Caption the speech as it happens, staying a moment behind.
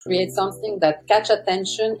create something that catch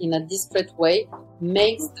attention in a discreet way,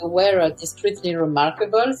 makes the wearer discreetly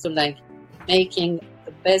remarkable, so like making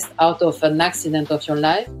the best out of an accident of your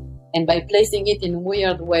life. And by placing it in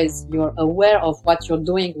weird ways, you're aware of what you're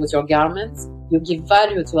doing with your garments. You give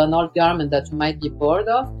value to an old garment that you might be bored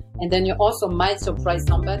of, and then you also might surprise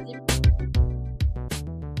somebody.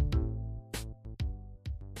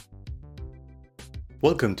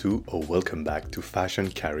 Welcome to or welcome back to Fashion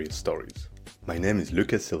Career Stories. My name is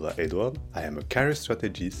Lucas Silva Edward. I am a career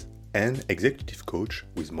strategist and executive coach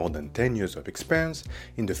with more than 10 years of experience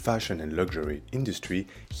in the fashion and luxury industry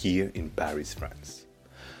here in Paris, France.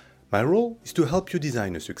 My role is to help you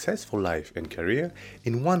design a successful life and career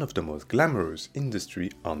in one of the most glamorous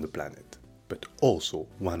industries on the planet, but also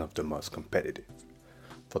one of the most competitive.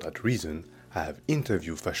 For that reason, I have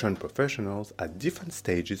interviewed fashion professionals at different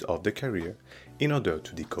stages of their career in order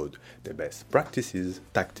to decode their best practices,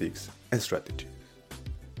 tactics, and strategies.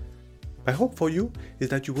 My hope for you is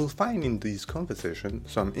that you will find in this conversation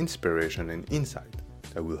some inspiration and insight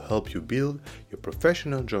that will help you build your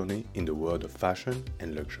professional journey in the world of fashion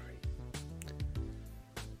and luxury.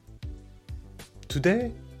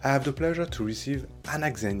 Today, I have the pleasure to receive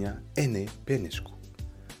Xenia ENE PIENESCU.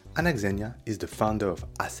 Xenia is the founder of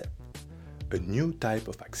AXEP, a new type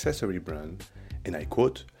of accessory brand, and I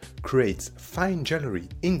quote, creates fine jewelry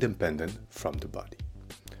independent from the body.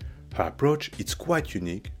 Her approach is quite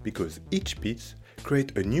unique because each piece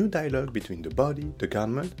creates a new dialogue between the body, the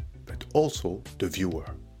garment, but also the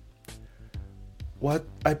viewer. What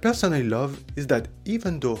I personally love is that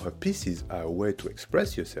even though her pieces are a way to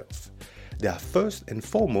express yourself, they are first and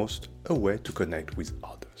foremost a way to connect with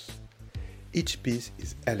others. Each piece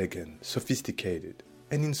is elegant, sophisticated,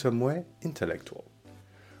 and in some way intellectual,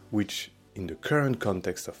 which in the current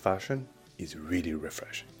context of fashion is really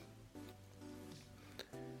refreshing.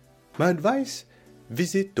 My advice,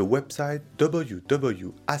 visit the website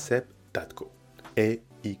www.axep.co,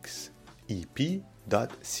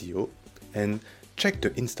 axep.co, and check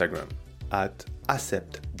the Instagram at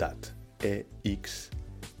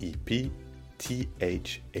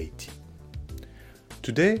axep.axepthat.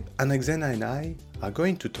 Today, Xenia and I are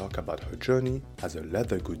going to talk about her journey as a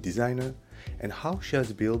leather goods designer and how she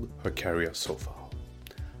has built her career so far.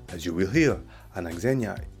 As you will hear,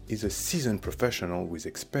 Xenia is a seasoned professional with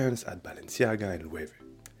experience at Balenciaga and ENE.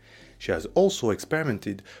 She has also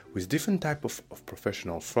experimented with different types of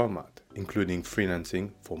professional format, including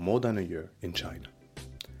freelancing for more than a year in China.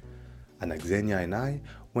 Xenia and I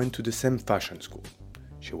went to the same fashion school.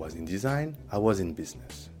 She was in design, I was in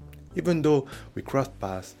business. Even though we crossed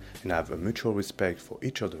paths and have a mutual respect for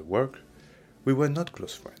each other's work, we were not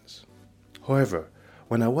close friends. However,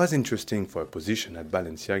 when I was interested for a position at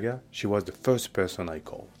Balenciaga, she was the first person I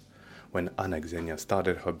called. When Xenia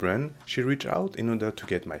started her brand, she reached out in order to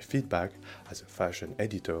get my feedback as a fashion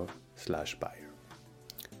editor/buyer.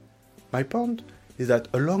 My point is that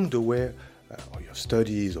along the way of your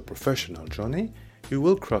studies or professional journey, you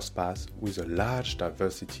will cross paths with a large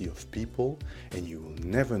diversity of people and you will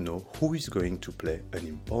never know who is going to play an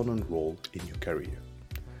important role in your career.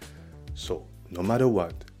 So, no matter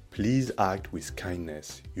what, please act with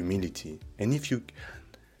kindness, humility, and if you can,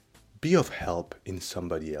 be of help in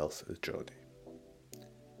somebody else's journey.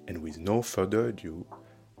 And with no further ado,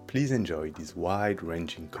 please enjoy this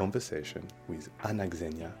wide-ranging conversation with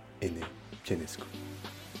Xenia ENE PIENESCU.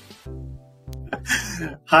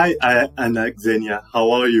 Hi, Xenia. How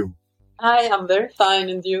are you? Hi, I'm very fine,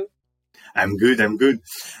 and you? I'm good.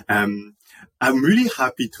 I'm really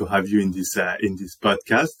happy to have you in this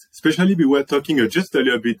podcast. Especially we were talking just a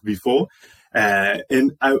little bit before,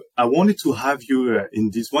 and I wanted to have you in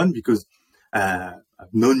this one because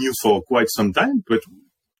I've known you for quite some time, but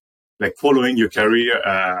like following your career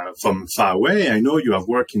from far away, I know you have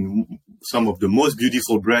worked in some of the most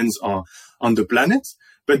beautiful brands on the planet.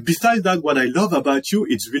 But besides that, what I love about you,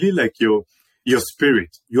 it's really like your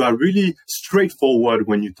spirit. You are really straightforward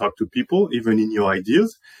when you talk to people, even in your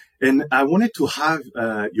ideas. And I wanted to have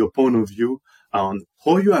your point of view on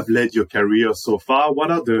how you have led your career so far.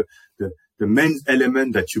 What are the main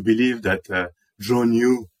elements that you believe that drawn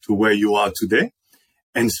you to where you are today?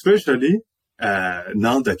 And especially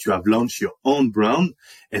now that you have launched your own brand,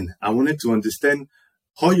 and I wanted to understand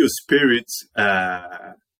how your spirit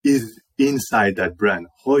is inside that brand,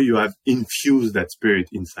 how you have infused that spirit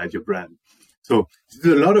inside your brand. So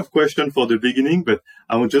there's a lot of questions for the beginning, but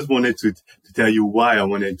I just wanted to tell you why I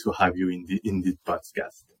wanted to have you in this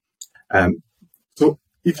podcast. So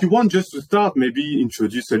if you want just to start, maybe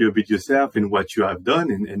introduce a little bit yourself and what you have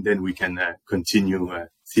done, and then we can continue,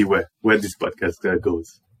 see where this podcast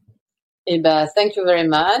goes. Thank you very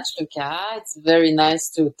much, Luca. It's very nice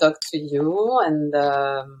to talk to you, and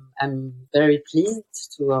I'm very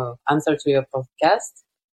pleased to answer to your podcast.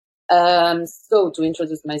 So to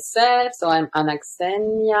introduce myself, so I'm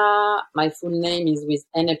Xenia. My full name is with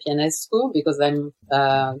ENE PIENESCU because I'm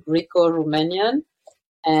Greco-Romanian,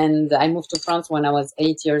 and I moved to France when I was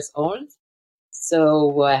 8 years old.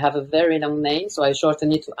 So I have a very long name, so I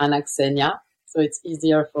shorten it to Xenia. So it's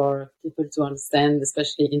easier for people to understand,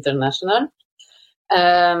 especially international.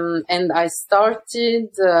 And I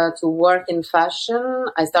started to work in fashion.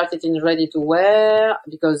 I started in ready-to-wear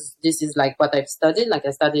because this is like what I've studied. Like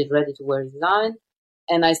I studied ready-to-wear design.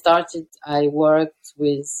 And I worked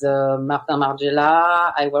with Martin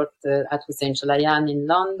Margiela. I worked at Hussein Chalayan in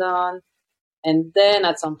London. And then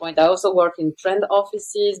at some point, I also worked in trend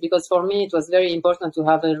offices because for me, it was very important to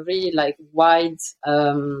have a really like wide,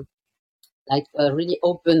 like a really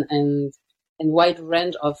open and wide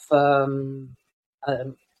range of, how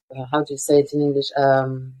do you say it in English?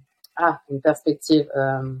 In perspective,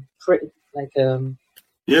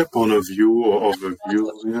 point of view or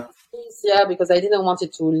overview. Yeah, because I didn't want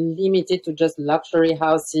it to limit it to just luxury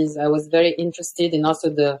houses. I was very interested in also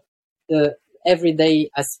the everyday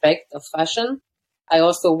aspect of fashion. I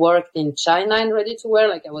also worked in China in ready-to-wear.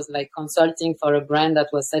 Like I was like consulting for a brand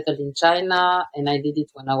that was settled in China, and I did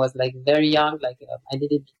it when I was like very young. Like I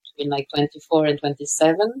did it between like 24 and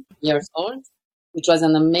 27 years old, which was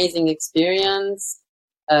an amazing experience.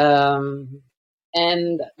 But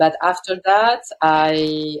after that,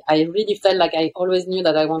 I really felt like I always knew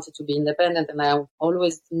that I wanted to be independent, and I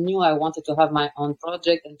always knew I wanted to have my own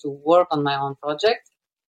project and to work on my own project.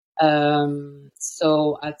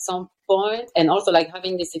 So at some point, and also like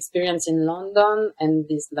having this experience in London and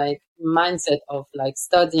this like mindset of like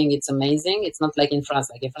studying, it's amazing. It's not like in France.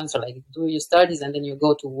 Like in France, you're like do your studies and then you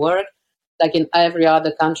go to work. Like in every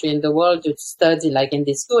other country in the world, you study like in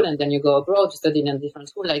this school and then you go abroad to study in a different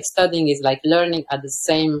school. Like studying is like learning in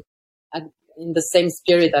the same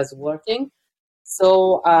spirit as working.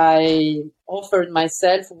 So I offered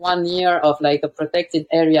myself 1 year of like a protected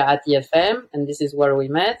area at EFM, and this is where we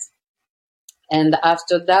met. And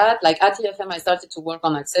after that, like at EFM, I started to work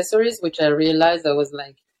on accessories, which I realized I was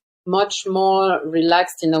like much more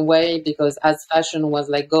relaxed in a way because as fashion was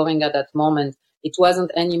like going at that moment, it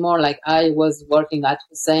wasn't anymore like I was working at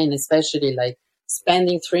Hussein, especially like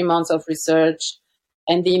spending 3 months of research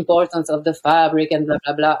and the importance of the fabric and blah,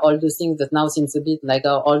 blah, blah, all those things that now seems a bit like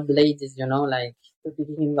old ladies, like the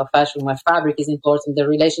beginning of fashion where fabric is important, the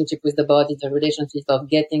relationship with the body, the relationship of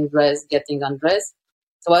getting dressed, getting undressed.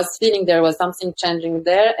 So I was feeling there was something changing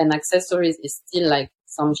there, and accessories is still like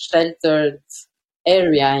some sheltered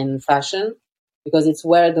area in fashion because it's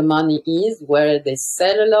where the money is, where they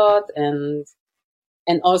sell a lot, and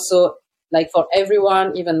also like for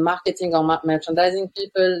everyone, even marketing or merchandising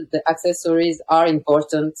people, the accessories are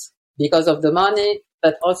important because of the money,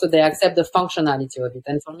 but also they accept the functionality of it.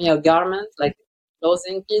 And for me, a garment, like a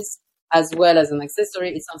clothing piece, as well as an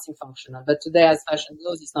accessory, is something functional. But today, as fashion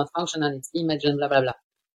goes, it's not functional, it's image and blah, blah, blah.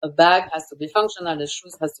 A bag has to be functional, the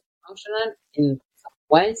shoes has to be functional in some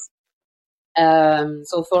ways.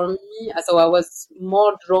 So for me, so I was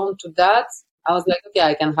more drawn to that. I was like, okay,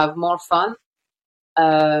 I can have more fun.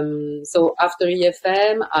 So after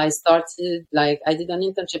EFM, I started, like, I did an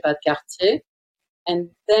internship at Cartier, and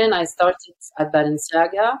then I started at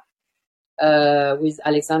Balenciaga with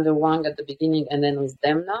Alexander Wang at the beginning, and then with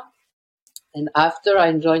Demna. And after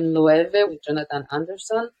I joined Loewe with Jonathan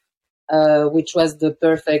Anderson, which was the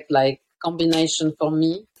perfect, like, combination for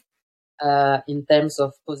me in terms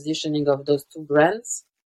of positioning of those two brands.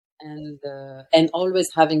 And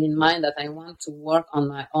always having in mind that I want to work on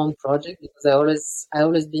my own project because I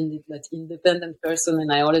always been that independent person,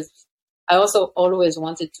 and I also always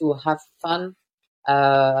wanted to have fun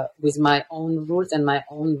with my own rules and my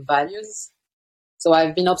own values. So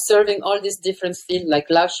I've been observing all these different fields like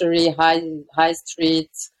luxury, high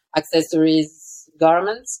street, accessories,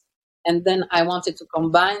 garments, and then I wanted to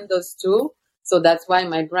combine those two. So that's why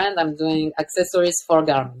my brand, I'm doing accessories for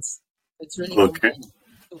garments. It's really okay.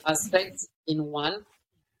 Two aspects in one.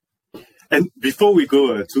 And before we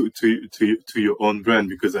go to your own brand,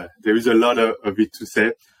 because there is a lot of it to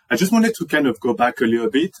say, I just wanted to kind of go back a little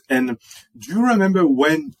bit. And do you remember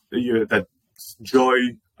when that joy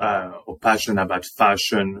or passion about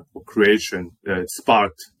fashion or creation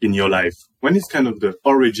sparked in your life? When is kind of the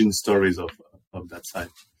origin stories of that side?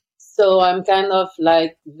 So I'm kind of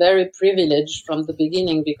like very privileged from the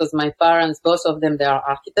beginning because my parents, both of them, they are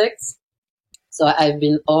architects. So I've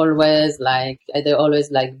been always like, they always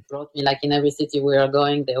like brought me like in every city we are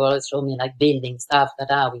going, they always show me like building stuff,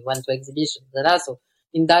 we went to exhibitions, So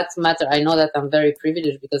in that matter, I know that I'm very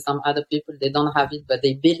privileged because some other people, they don't have it, but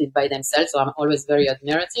they build it by themselves. So I'm always very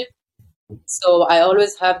admirative. So I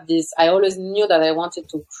always knew that I wanted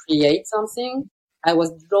to create something. I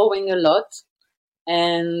was drawing a lot.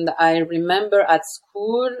 And I remember at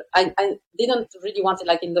school, I didn't really want it,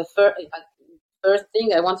 like in the first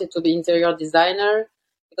thing, I wanted to be interior designer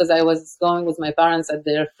because I was going with my parents at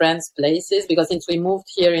their friends' places. Because since we moved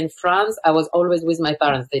here in France, I was always with my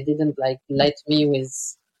parents. They didn't like let me with,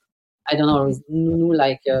 I don't know, with new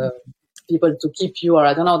people to keep you, or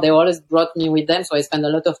I don't know. They always brought me with them. So I spent a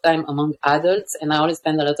lot of time among adults, and I always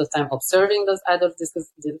spent a lot of time observing those adults discuss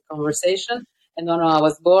the conversation. And when I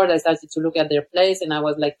was bored, I started to look at their place, and I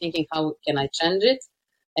was like thinking, how can I change it?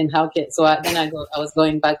 And I was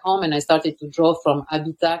going back home, and I started to draw from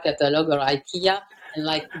Habitat catalog or IKEA, and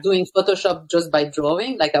like doing Photoshop just by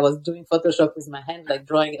drawing. Like I was doing Photoshop with my hand, like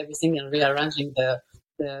drawing everything and rearranging their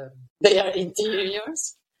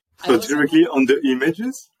interiors. So directly on the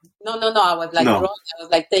images? No. I was like drawing. I was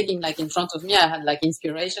like taking like in front of me. I had like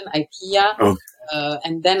inspiration, IKEA,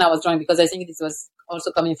 and then I was drawing because I think this was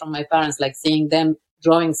also coming from my parents, like seeing them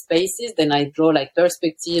drawing spaces. Then I draw like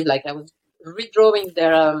perspective. Like I was redrawing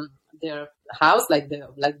their house, like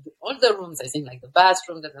all the rooms. I think like the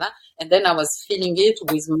bathroom, and then I was filling it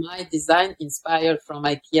with my design inspired from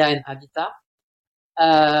IKEA and Habitat.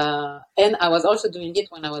 And I was also doing it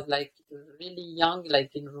when I was like really young,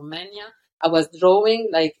 like in Romania. I was drawing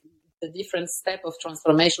like the different step of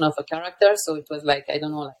transformation of a character. So it was like, I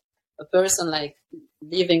don't know, like a person like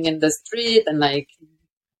living in the street, and like,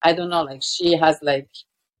 I don't know, like she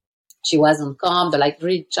wasn't calm, like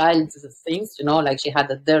really child things, like she had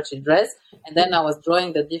a dirty dress. And then I was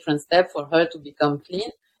drawing the different step for her to become clean.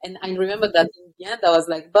 And I remember that in the end, I was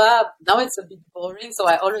like, but now it's a bit boring. So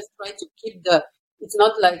I always try to keep it's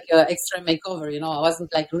not like extreme makeover, I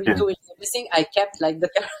wasn't like redoing everything. I kept like the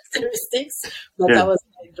characteristics, but I was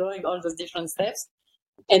like drawing all those different steps.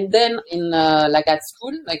 And then in like at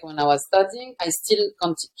school, like when I was studying, I still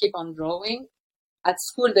keep on drawing. At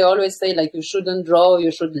school, they always say like you shouldn't draw,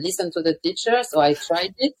 you should listen to the teacher. So I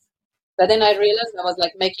tried it, but then I realized I was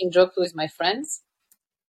like making jokes with my friends.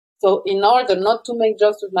 So in order not to make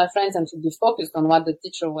jokes with my friends and to be focused on what the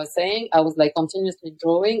teacher was saying, I was like continuously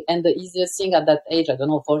drawing. And the easiest thing at that age, I don't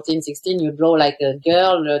know, 14, 16, you draw like a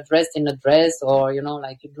girl dressed in a dress, or,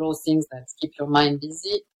 like you draw things that keep your mind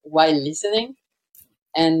busy while listening.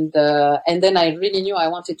 And then I really knew I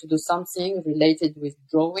wanted to do something related with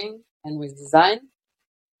drawing and with design.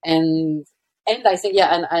 And I think,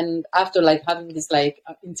 and after like having this like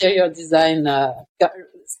interior design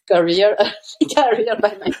career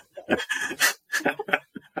by myself,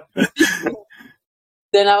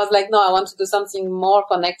 then I was like, no, I want to do something more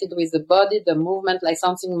connected with the body, the movement, like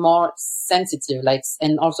something more sensitive, like,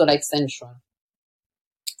 and also like sensual.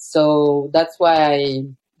 So that's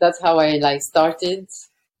how I like started.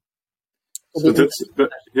 So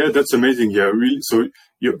that's amazing. Yeah, really. So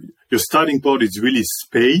your starting point is really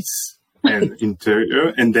space and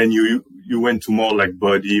interior, and then you went to more like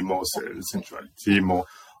body, more sensuality, more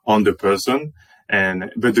on the person.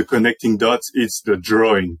 But the connecting dots, it's the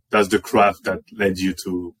drawing. That's the craft that led you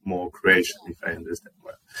to more creation, if I understand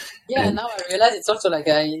well. Yeah, and now I realize it's also like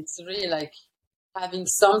it's really like having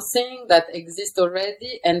something that exists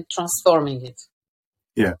already and transforming it.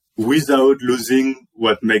 Yeah, without losing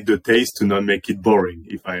what make the taste to not make it boring,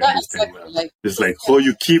 if I understand exactly. well. Like, it's like how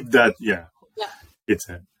you keep that. Yeah. It's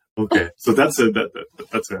okay. So that's an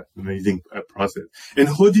amazing process. And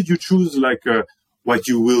how did you choose like what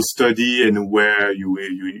you will study and where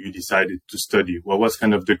you decided to study? What was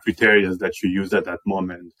kind of the criteria that you used at that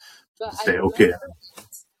moment to say, okay?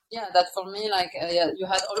 Yeah, that for me, like, you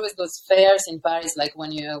had always those fairs in Paris, like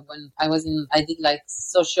when I did like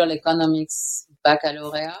social economics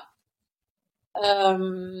baccalaureate.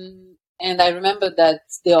 And I remember that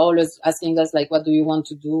they're always asking us, like, what do you want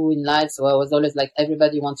to do in life? So I was always like,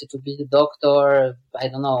 everybody wanted to be the doctor, I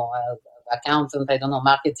don't know, accountant, I don't know,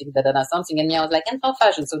 marketing, something. And me, I was like, and for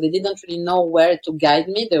fashion. So they didn't really know where to guide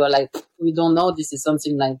me. They were like, we don't know. This is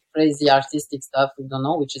something like crazy artistic stuff. We don't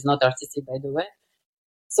know, which is not artistic, by the way.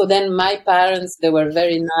 So then my parents, they were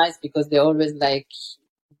very nice because they always like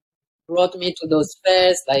brought me to those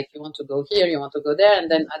fairs, like you want to go here, you want to go there. And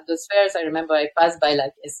then at those fairs, I remember I passed by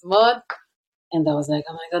like S1E4, and I was like,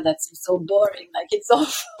 oh my God, that's so boring. Like it's so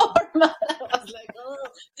formal. I was like, oh,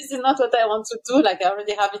 this is not what I want to do. Like I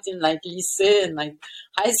already have it in like lycée and like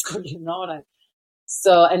high school, like.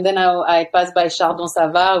 So, and then I passed by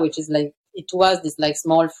Chardon-Savart, which is like, it was this like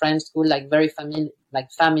small French school, like very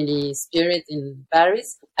family spirit in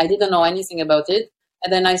Paris. I didn't know anything about it.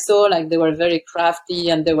 And then I saw like they were very crafty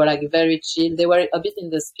and they were like very chill. They were a bit in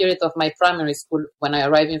the spirit of my primary school. When I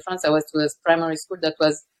arrived in France, I was to a primary school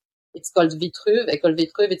it's called Vitruve, École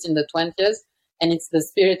Vitruve. It's in the 20s. And it's the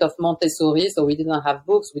spirit of Montessori. So we didn't have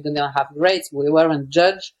books. We didn't have grades. We weren't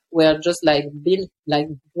judged. We were just like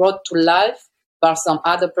brought to life by some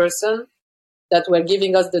other person that were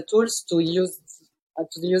giving us the tools to use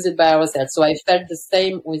it by ourselves. So I felt the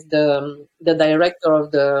same with the director of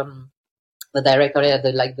the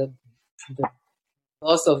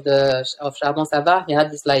boss of Chardon Savard. He had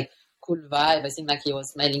this like cool vibe. I think like he was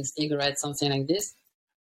smelling cigarettes, something like this.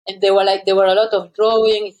 And there were a lot of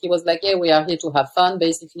drawing. He was like, "Yeah, we are here to have fun,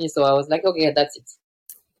 basically." So I was like, "Okay, that's it."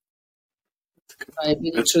 I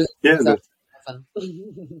really choose fun.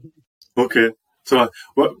 Okay. So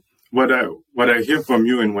what I hear from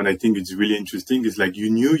you, and what I think is really interesting, is like you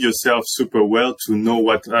knew yourself super well to know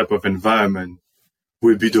what type of environment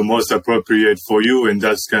would be the most appropriate for you, and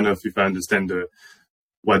that's kind of, if I understand,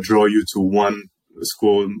 what draw you to one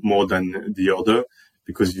school more than the other,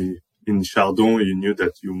 because in Chardon you knew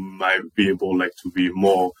that you might be able like to be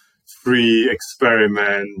more free,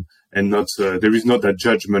 experiment, and not there is not that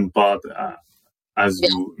judgment part as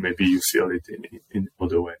you maybe you feel it in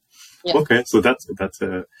other way. Yeah. Okay, so that's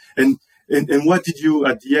and what did you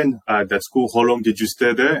at the end at that school? How long did you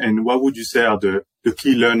stay there, and what would you say are the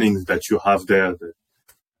key learnings that you have there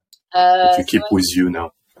that you keep with you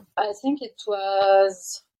now? I think it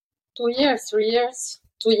was 2 years, 3 years,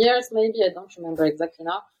 2 years maybe. I don't remember exactly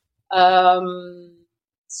now.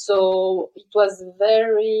 So it was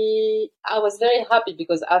I was very happy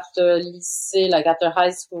because after lycée, like after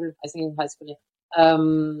high school, I think in high school, yeah,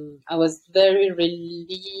 I was very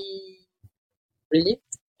relieved,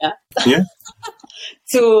 yeah.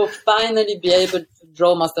 To finally be able to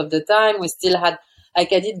draw most of the time. We still had,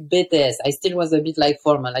 like I did BTS. I still was a bit like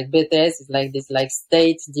formal, like BTS is like this like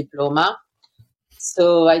state diploma.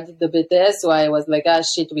 So I did the BTS, so I was like,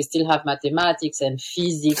 shit, we still have mathematics and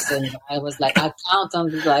physics, and I was like,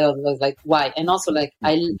 accountant. I was like, why? And also like,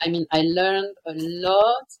 I learned a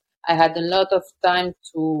lot. I had a lot of time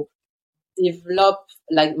to develop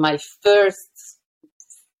like my first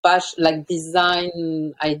like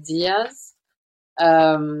design ideas.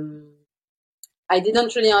 I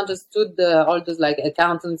didn't really understood all those like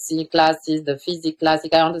accountancy classes, the physics class.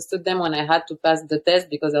 I understood them when I had to pass the test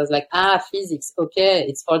because I was like, physics, okay,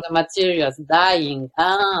 it's for the materials, dyeing,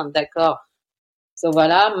 d'accord. So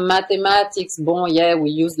voilà, mathematics, we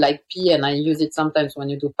use like P, and I use it sometimes when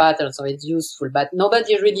you do patterns, so it's useful. But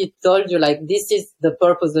nobody really told you like this is the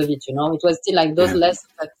purpose of it, you know. It was still like those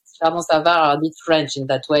lessons that Chardon Savard are a bit French in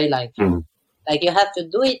that way, like you have to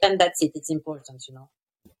do it and that's it. It's important, you know.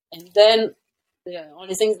 And then the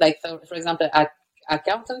only things like, for example,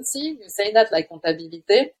 accountancy, you say that, like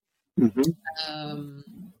comptabilité.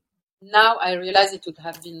 Now I realize it would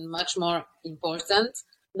have been much more important,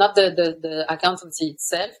 not the accountancy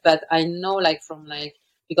itself, but I know like from like,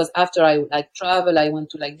 because after I like travel, I went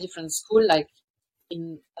to like different school, like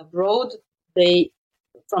in abroad,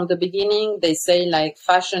 from the beginning, they say like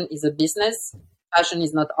fashion is a business, fashion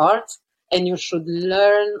is not art, and you should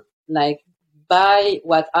learn like by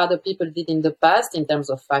what other people did in the past in terms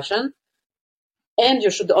of fashion. And you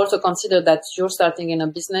should also consider that you're starting in a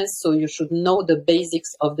business, so you should know the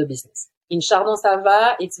basics of the business. In Chardon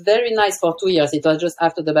Savard, it's very nice for 2 years. It was just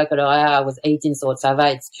after the baccalaureate, I was 18, so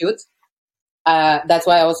Savard, it's cute. That's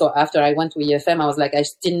why also after I went to EFM, I was like, I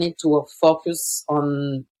still need to focus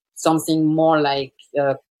on something more like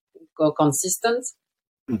consistent.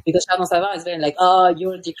 Because Chardon Savard is very like,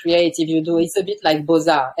 you're the creative, you do. It's a bit like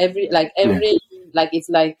Beaux-Arts. It's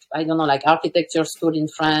like, I don't know, like architecture school in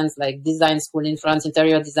France, like design school in France,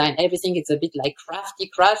 interior design, everything. It's a bit like crafty,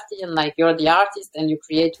 and like you're the artist and you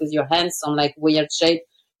create with your hands some like weird shape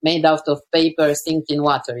made out of paper, sink in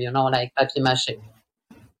water, you know, like papier-mâché.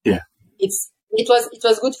 Yeah. It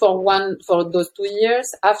was good for those 2 years.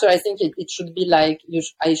 After, I think it should be like,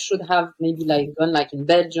 I should have maybe like gone like in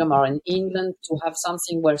Belgium or in England to have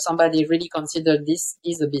something where somebody really considered this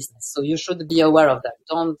is a business. So you should be aware of that.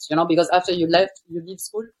 Don't, you know, because after you leave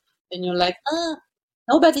school and you're like,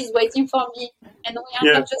 nobody's waiting for me. And we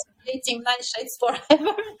are not just creating nice shapes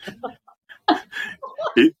forever.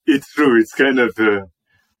 It's true. It's kind of,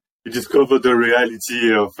 you discover the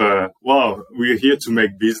reality of, we're here to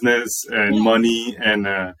make business and money, and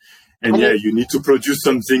you need to produce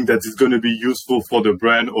something that is going to be useful for the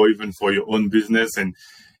brand or even for your own business. And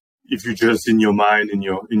if you're just in your mind, in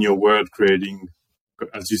your world, creating,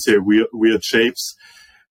 as you say, weird shapes,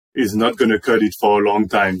 is not going to cut it for a long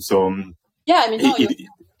time. So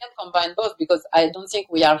can combine both, because I don't think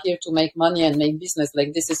we are here to make money and make business.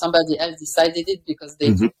 Like, this is somebody else decided it because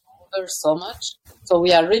they took over so much. So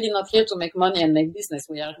we are really not here to make money and make business.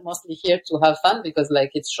 We are mostly here to have fun, because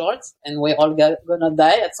like it's short and we're all gonna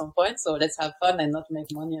die at some point. So let's have fun and not make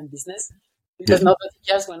money and business, because nobody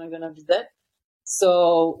cares when we're gonna be dead.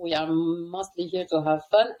 So we are mostly here to have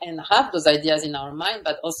fun and have those ideas in our mind,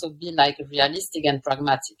 but also be like realistic and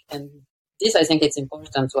pragmatic. And this, I think it's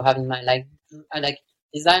important to have in mind. Like,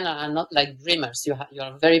 designers are not like dreamers. You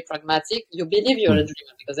are very pragmatic. You believe you're a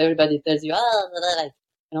dreamer because everybody tells you,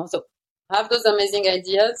 so have those amazing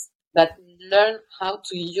ideas, but learn how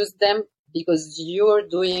to use them, because you're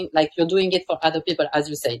doing it for other people, as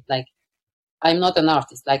you say. Like, I'm not an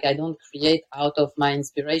artist. Like, I don't create out of my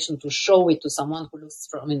inspiration to show it to someone who looks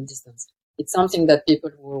from a distance. It's something that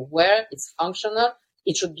people will wear. It's functional.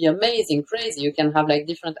 It should be amazing, crazy. You can have like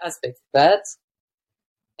different aspects, but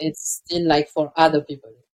it's still like for other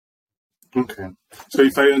people. Okay. So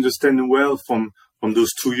if I understand well, from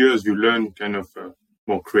those 2 years, you learn kind of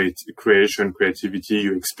more creativity,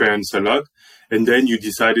 you experience a lot. And then you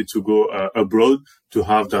decided to go abroad to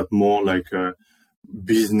have that more like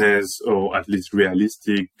business, or at least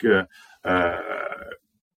realistic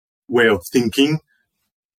way of thinking.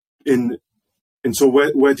 And so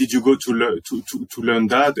where did you go to learn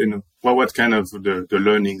that, and what kind of the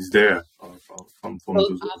learnings there from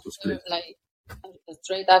those places? Like,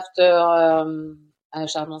 straight after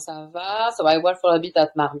Charbon Sava, so I worked for a bit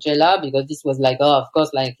at Margiela, because this was like, of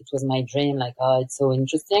course, like it was my dream, like, it's so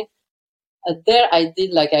interesting. There I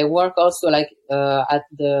did, like, I work also like at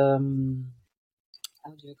the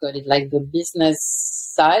how do you call it, like the business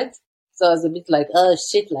side. So I was a bit like, oh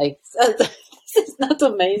shit, like this is not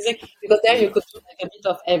amazing, because there you could do like a bit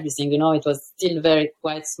of everything, it was still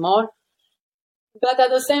quite small. But at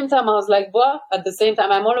the same time, I was like, well, at the same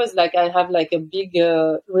time, I'm always like, I have like a big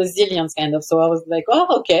resilience kind of. So I was like,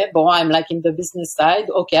 oh, okay, but I'm like in the business side.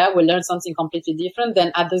 Okay, I will learn something completely different.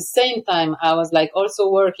 Then at the same time, I was like also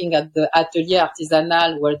working at the atelier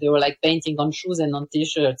artisanal, where they were like painting on shoes and on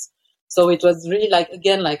t-shirts. So it was really like,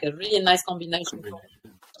 again, like a really nice combination.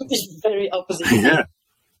 Very opposite. Yeah.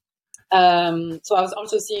 So I was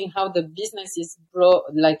also seeing how the business is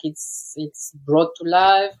it's brought to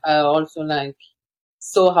life. I also like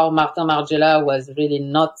saw how Martin Margiela was really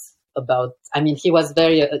not about, he was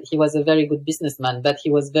a very good businessman, but he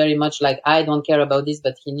was very much like, I don't care about this,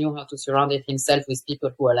 but he knew how to surround himself with people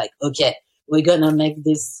who are like, okay, we're gonna make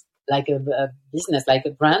this like a business, like a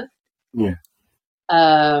brand. Yeah.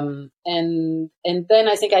 And then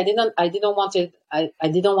I think I didn't want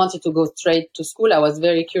it to go straight to school. I was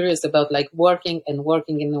very curious about like working in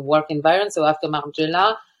a work environment. So after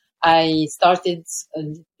Margiela, I started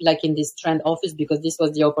like in this trend office, because this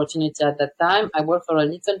was the opportunity at that time. I worked for a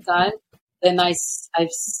little time. Then I've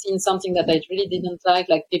seen something that I really didn't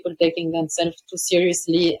like people taking themselves too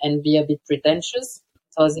seriously and be a bit pretentious.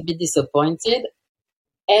 So I was a bit disappointed.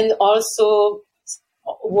 And also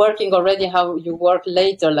working already how you work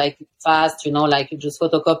later, like fast, like you just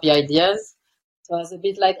photocopy ideas. So I was a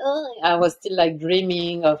bit like, I was still like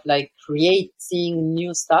dreaming of like creating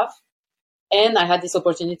new stuff. And I had this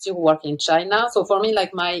opportunity to work in China. So for me,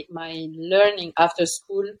 like my learning after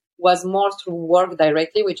school was more through work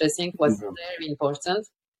directly, which I think was very important.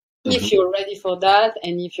 If you're ready for that,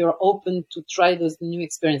 and if you're open to try those new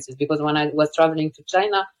experiences. Because when I was traveling to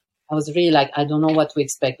China, I was really like, I don't know what to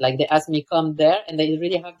expect. Like, they asked me come there, and they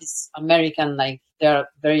really have this American, like, they're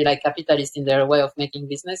very like capitalist in their way of making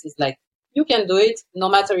business. It's like, you can do it no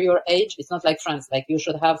matter your age. It's not like France. Like, you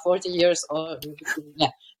should have 40 years or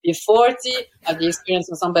be 40, have the experience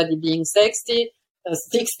of somebody being 60,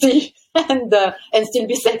 60, and still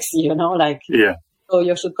be sexy, like. Yeah. So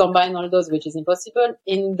you should combine all those, which is impossible.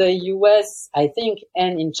 In the US, I think,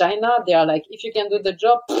 and in China, they are like, if you can do the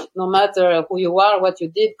job, no matter who you are, what you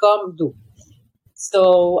did, come do.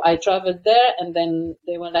 So I traveled there, and then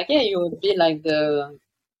they were like, yeah, you would be like the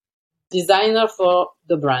designer for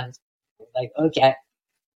the brand. Like, okay.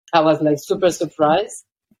 I was like super surprised.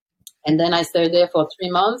 And then I stayed there for 3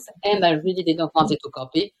 months, and I really didn't want it to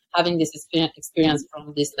copy. Having this experience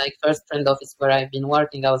from this like first trend office where I've been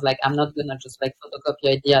working, I was like, I'm not gonna just like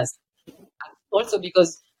photocopy ideas. Also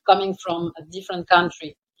because coming from a different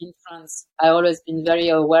country in France, I always been very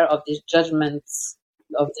aware of these judgments,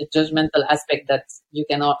 of the judgmental aspect that you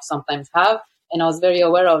can sometimes have. And I was very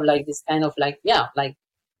aware of like this kind of like, like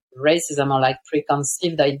racism or like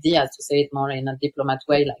preconceived ideas, to say it more in a diplomat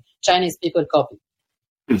way, like Chinese people copy.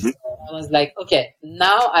 So I was like, okay,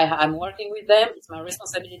 now I'm working with them. It's my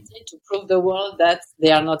responsibility to prove the world that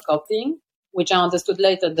they are not copying. which I understood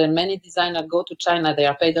later that many designers go to China, they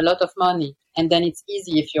are paid a lot of money, and then it's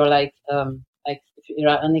easy if you're like if you're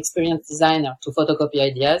an experienced designer to photocopy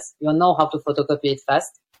ideas. You know how to photocopy it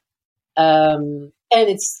fast, and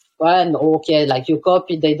it's fun. Okay, like you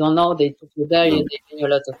copy, they don't know, they took you there, they pay you a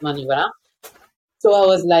lot of money, voilà. So I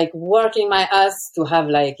was like working my ass to have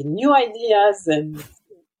like new ideas, and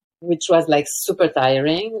which was like super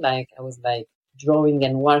tiring. Like I was like drawing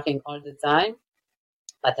and working all the time,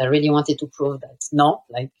 but I really wanted to prove that no,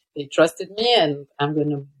 like they trusted me and I'm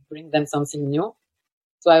going to bring them something new.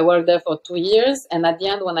 So I worked there for 2 years, and at the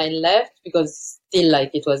end when I left, because still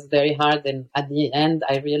like it was very hard, and at the end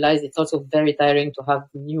I realized it's also very tiring to have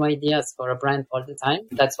new ideas for a brand all the time.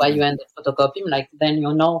 That's why you end up photocopying, like then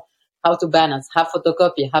you know how to balance, half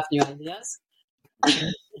photocopy, half new ideas.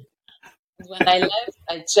 When I left,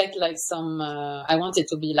 I checked like some, I wanted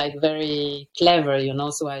to be like very clever,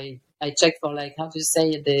 so I checked for like, how to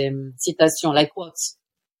say the citation, like quotes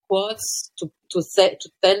to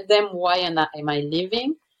tell them why am I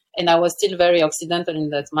leaving. And I was still very Occidental in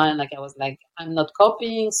that mind. Like I was like, I'm not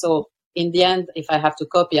copying. So in the end, if I have to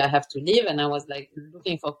copy, I have to leave. And I was like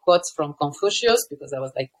looking for quotes from Confucius, because I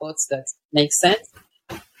was like quotes that make sense.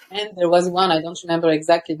 And there was one, I don't remember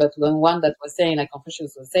exactly, but one that was saying, like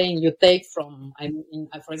Confucius was saying, you take from,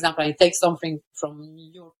 for example, I take something from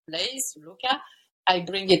your place, Luca, I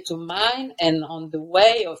bring it to mine, and on the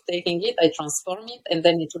way of taking it, I transform it, and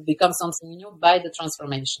then it will become something new by the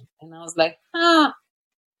transformation. And I was like,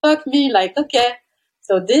 fuck me, like, okay.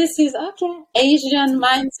 So this is, okay, Asian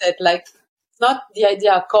mindset, like, it's not the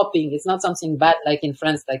idea of copying, it's not something bad, like in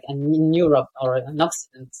France, like in Europe, or in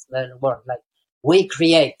Occidental world, like, we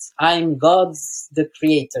create. I'm God's the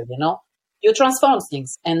creator, You transform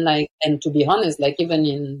things. And to be honest, like even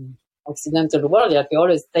in Occidental world, you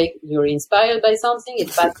always you're inspired by something, it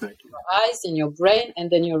passes in your eyes, in your brain, and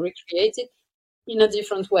then you recreate it in a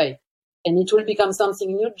different way. And it will become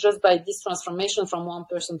something new just by this transformation from one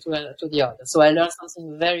person to the other. So I learned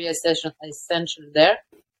something very essential there,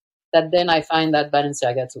 that then I find at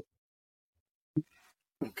Balenciaga too.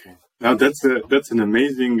 Okay. Now that's an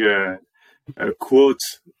amazing quote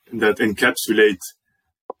that encapsulates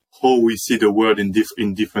how we see the world in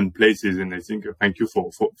different places, and I think thank you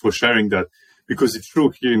for sharing that, because it's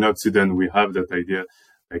true here in Occident we have that idea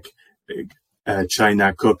like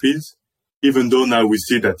China copies, even though now we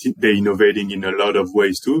see that they're innovating in a lot of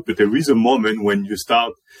ways too, but there is a moment when you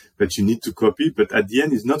start that you need to copy, but at the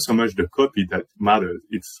end it's not so much the copy that matters,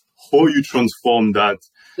 it's how you transform that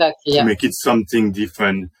to make it something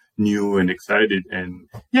different, new and excited. And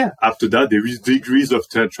after that there is degrees of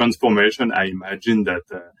transformation, I imagine, that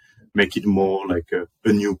make it more like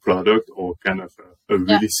a new product or kind of a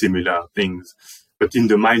really similar things, but in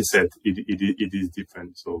the mindset it is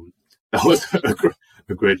different. So that was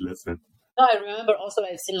a great lesson. No, I remember also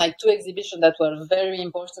I've seen like 2 exhibitions that were very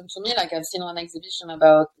important to me. Like I've seen one exhibition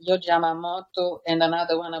about Yohji Yamamoto and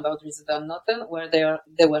another one about Dries Van Noten, where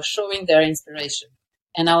they were showing their inspiration.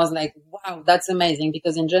 And I was like, wow, that's amazing.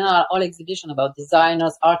 Because in general, all exhibition about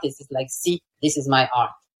designers, artists is like, see, this is my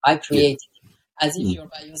art. I created it. As if you're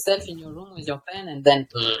by yourself in your room with your pen and then,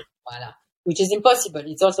 voila. Which is impossible.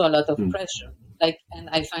 It's also a lot of pressure. Like, and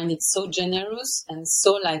I find it so generous and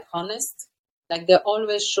so like honest. Like they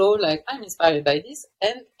always show like, I'm inspired by this.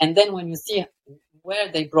 And then when you see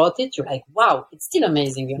where they brought it, you're like, wow, it's still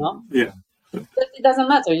amazing, Yeah. But it doesn't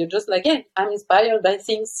matter. You're just like, I'm inspired by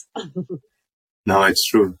things. No, it's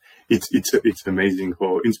true. It's amazing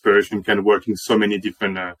how inspiration can work in so many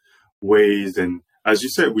different ways. And as you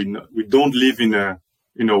said, we don't live in a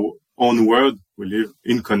own world. We live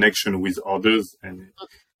in connection with others, and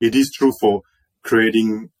it is true for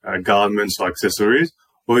creating garments or accessories,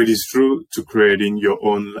 or it is true to creating your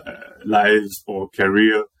own lives or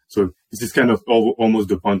career. So this is kind of almost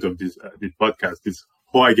the point of this podcast. It's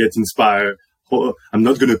how I get inspired. I'm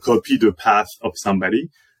not going to copy the path of somebody,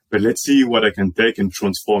 but let's see what I can take and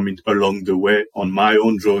transform it along the way on my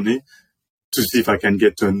own journey to see if I can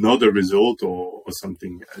get to another result or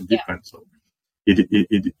something different. So it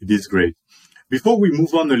is great. Before we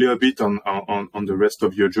move on a little bit on the rest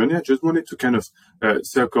of your journey, I just wanted to kind of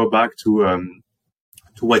circle back to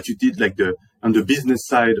what you did, like on the business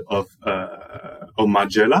side of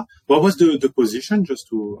Margiela. What was the position, just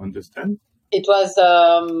to understand? It was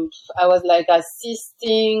I was like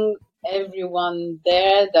assisting everyone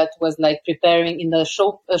there that was like preparing in the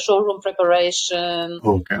showroom preparation.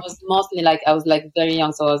 Okay. It was mostly like I was like very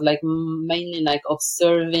young, so I was like mainly like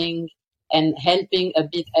observing and helping a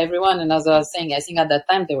bit everyone. And as I was saying, I think at that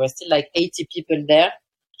time there were still like 80 people there,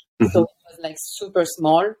 so it was like super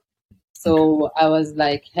small. So I was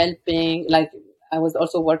like helping, like I was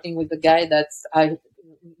also working with the guy that I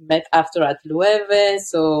met after at Loewe.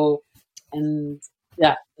 So, and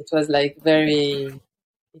yeah, it was like it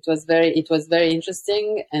was very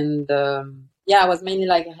interesting. And I was mainly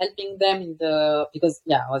like helping them because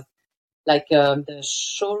I was like the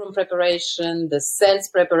showroom preparation, the sales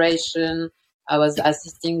preparation. I was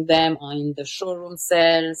assisting them in the showroom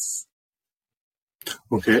sales.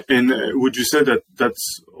 Okay, and would you say that that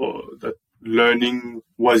learning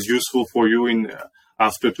was useful for you in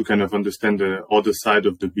after to kind of understand the other side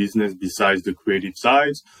of the business besides the creative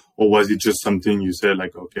sides, or was it just something you said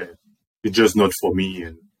like, okay, it's just not for me?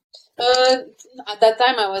 And at that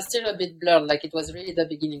time, I was still a bit blurred. Like it was really the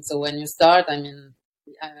beginning. So when you start, I mean,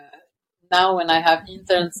 now when I have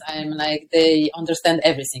interns, I'm like they understand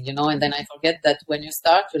everything, and then I forget that when you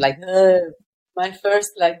start, you're like, my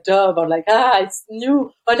first like job, or like, it's new,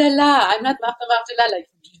 oh la la, I'm not Martha Martula, like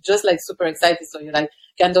just like super excited. So you're like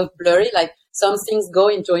kind of blurry, like some things go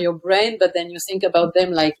into your brain, but then you think about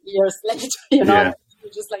them like years later, Yeah.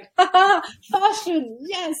 You're just like, fashion,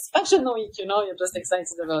 yes, fashion week, you're just excited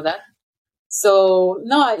about that. So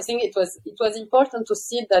no, I think it was important to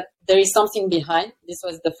see that there is something behind. This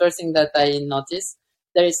was the first thing that I noticed.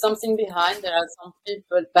 There is something behind. There are some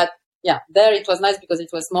people, but there it was nice because it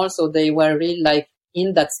was small, so they were really like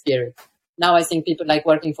in that spirit. Now I think people like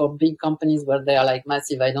working for big companies where they are like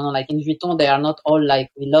massive. I don't know, like in Vuitton, they are not all like,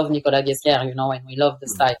 we love Nicolas Guesquière, and we love the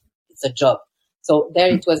style. It's a job. So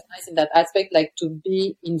there it was nice in that aspect, like to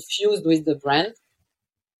be infused with the brand.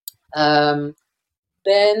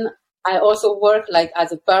 Then I also work like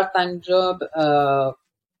as a part-time job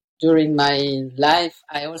during my life.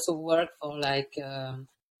 I also work for like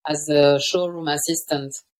as a showroom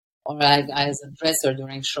assistant or like as a dresser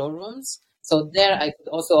during showrooms. So there I could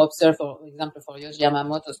also observe, for example, for Yohji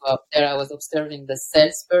Yamamoto. So there I was observing the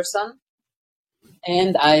salesperson,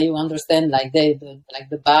 and I understand like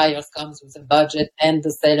the buyers comes with a budget, and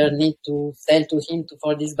the seller need to sell to him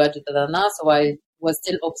for this budget. So I was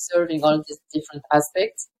still observing all these different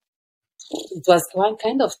aspects. It was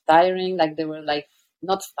kind of tiring. Like they were like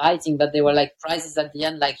not fighting, but they were like prices at the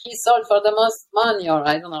end, like he sold for the most money, or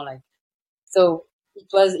I don't know, like. So it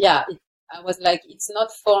was, I was like, it's not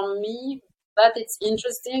for me, but it's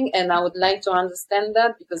interesting, and I would like to understand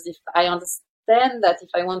that, because if I understand that if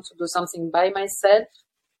I want to do something by myself,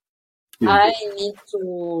 I need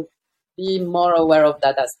to be more aware of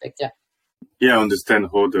that aspect. Yeah, understand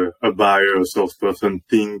how a buyer or salesperson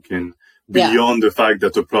think, and beyond the fact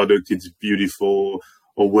that the product is beautiful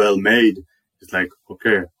or well made, it's like,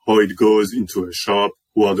 okay, how it goes into a shop,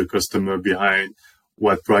 who are the customer behind,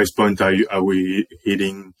 what price point are we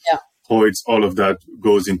hitting, how it's all of that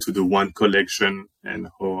goes into the one collection, and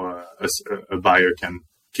how a buyer can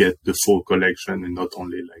get the full collection and not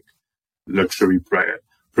only like luxury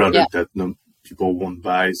product that people won't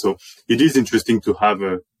buy. So it is interesting to have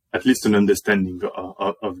at least an understanding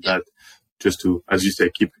of that, just to, as you say,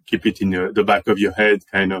 keep it in the back of your head,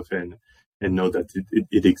 kind of, and know that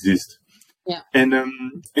it exists. Yeah.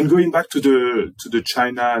 And going back to the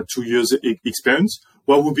China 2 years experience,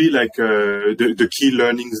 what would be like the key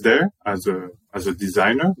learnings there as a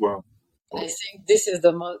designer? Well, I think this is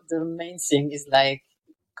the main thing is like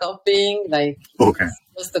copying, like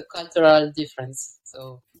just the cultural difference.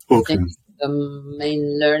 So I think it's the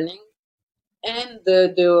main learning. And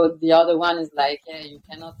the other one is like, you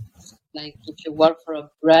cannot, like, if you work for a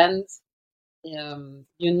brand, you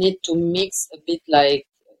need to mix a bit like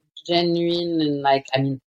genuine and like, I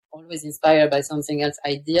mean, always inspired by something else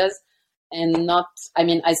ideas, and not, I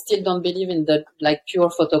mean, I still don't believe in the like pure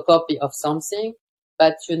photocopy of something,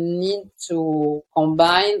 but you need to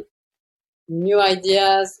combine new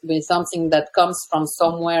ideas with something that comes from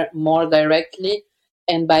somewhere more directly,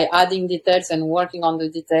 and by adding details and working on the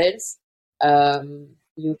details,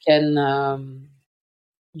 you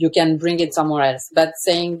can bring it somewhere else. But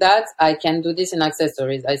saying that, I can do this in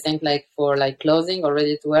accessories. I think like for like clothing or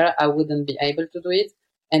ready to wear, I wouldn't be able to do it.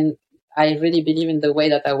 And I really believe in the way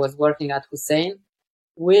that I was working at Hussein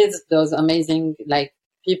with those amazing like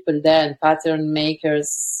people there and pattern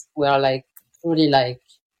makers who are like truly like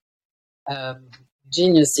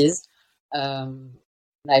geniuses,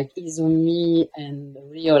 like Izumi and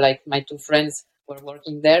Rio, like my two friends were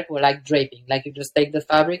working there, who were like draping. Like you just take the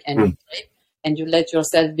fabric and you drape, and you let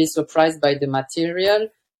yourself be surprised by the material,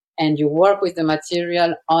 and you work with the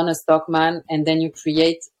material on a stockman, and then you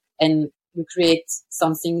create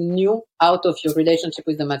something new out of your relationship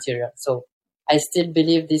with the material. So I still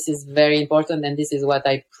believe this is very important, and this is what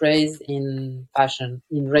I praise in fashion,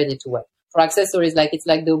 in ready to wear. For accessories, like it's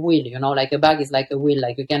like the wheel, like a bag is like a wheel,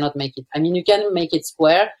 like you cannot make it. I mean, you can make it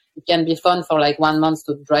square. It can be fun for like 1 month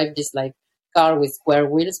to drive this like car with square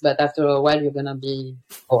wheels, but after a while you're gonna be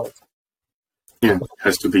bored. Yeah, it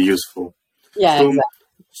has to be useful. Yeah, so, exactly.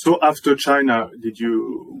 So after China, did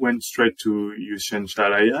you went straight to Yushen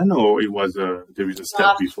Shalayan, or it was there is a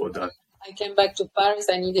step before that? I came back to Paris.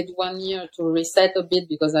 I needed 1 year to reset a bit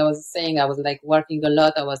because I was saying I was like working a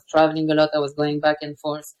lot. I was traveling a lot. I was going back and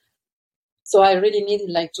forth. So I really needed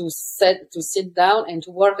like to sit down and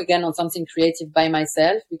to work again on something creative by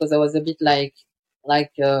myself, because I was a bit like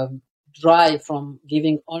dry from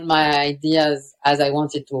giving all my ideas as I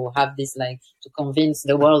wanted to have this, like to convince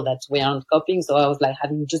the world that we aren't copying. So I was like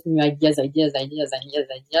having just new ideas. So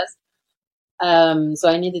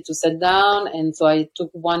I needed to sit down, and so I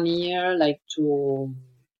took 1 year like to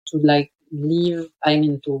like live. I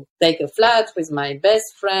mean, to take a flat with my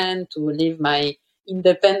best friend, to live my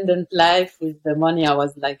independent life with the money I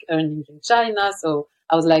was like earning in China. So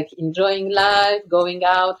I was like enjoying life, going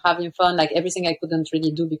out, having fun, like everything I couldn't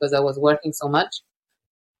really do because I was working so much.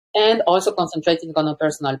 And also concentrating on a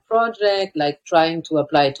personal project, like trying to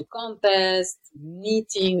apply to contests,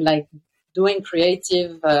 knitting, like doing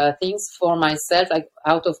creative things for myself, like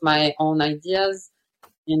out of my own ideas,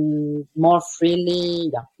 and more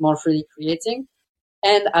freely creating.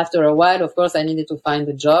 And after a while, of course, I needed to find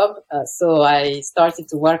a job. So I started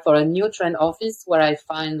to work for a new trend office where I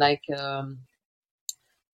find like a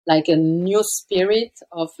new spirit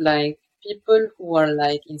of like people who are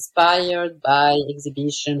like inspired by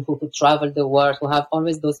exhibition, who travel the world, who have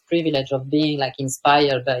always those privilege of being like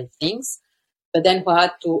inspired by things, but then who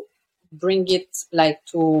had to bring it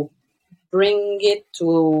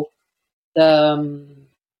to the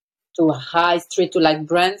to high street, to like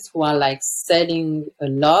brands who are like selling a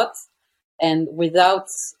lot, and without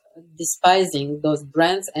despising those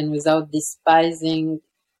brands and without despising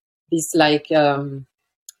this like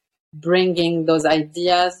bringing those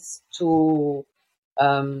ideas to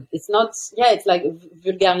it's not, it's like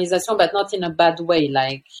vulgarization, but not in a bad way.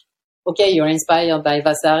 Like, okay, you're inspired by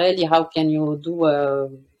Vasarely, how can you do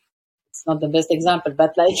it's not the best example,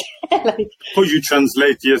 but like oh, you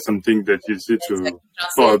translate something that you see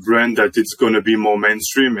for a brand that it's going to be more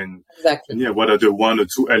mainstream, and what are the 1 or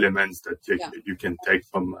 2 elements that you can take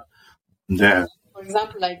from there? For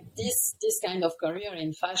example, like this kind of career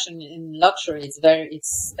in fashion, in luxury,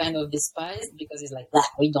 it's kind of despised because it's like,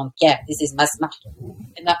 we don't care. This is mass market.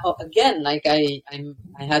 And again, like I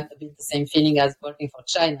had a bit the same feeling as working for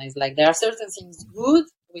China. It's like there are certain things good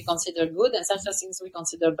we consider good and certain things we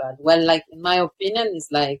consider bad. Well, like in my opinion, it's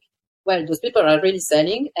like, well, those people are really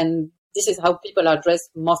selling, and this is how people are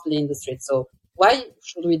dressed mostly in the street. So why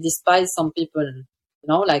should we despise some people? You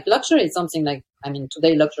know, like luxury is something like, I mean,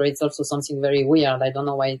 today luxury is also something very weird. I don't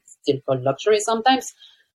know why it's still called luxury sometimes,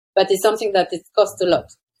 but it's something that it costs a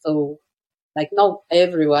lot. So like, not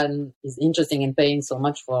everyone is interested in paying so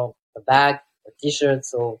much for a bag, a t-shirt.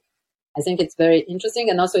 So I think it's very interesting.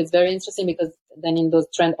 And also it's very interesting because then in those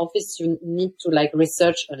trend office, you need to like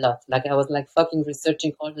research a lot. Like I was like fucking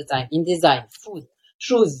researching all the time in design, food,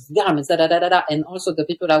 shoes, garments, And also the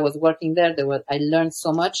people I was working there, I learned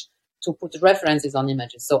so much to put references on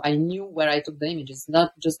images. So I knew where I took the images,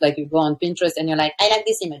 not just like you go on Pinterest and you're like, I like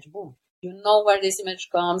this image, boom. You know where this image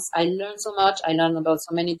comes. I learned so much. I learned about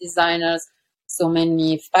so many designers, so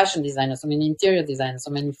many fashion designers, so many interior designers,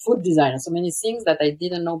 so many food designers, so many things that I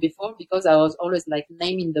didn't know before because I was always like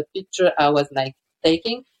naming the picture I was like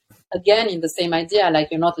taking. Again, in the same idea, like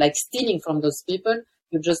you're not like stealing from those people.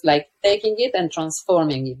 You're just like taking it and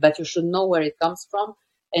transforming it, but you should know where it comes from.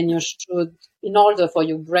 And you should, in order for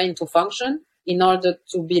your brain to function, in order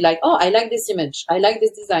to be like, oh, I like this image. I like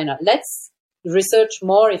this designer. Let's research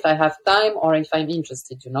more if I have time or if I'm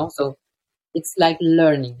interested, you know? So it's like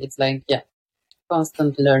learning. It's like,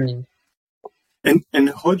 constant learning.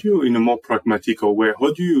 And how do you, in a more pragmatical way,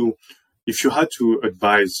 if you had to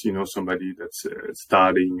advise, somebody that's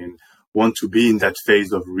starting and want to be in that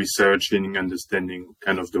phase of researching, understanding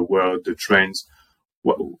kind of the world, the trends,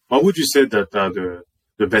 what would you say that are the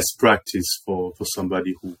best practice for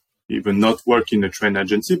somebody who even not work in a trend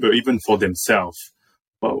agency, but even for themselves?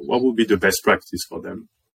 What would be the best practice for them?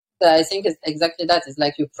 I think it's exactly that. It's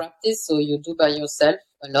like you practice, so you do by yourself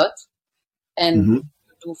a lot. And you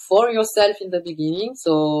do for yourself in the beginning.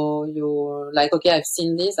 So you're like, okay, I've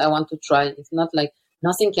seen this. I want to try. It's not like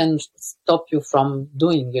nothing can stop you from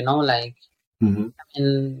doing, like,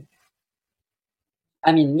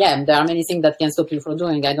 I mean, there are many things that can stop you from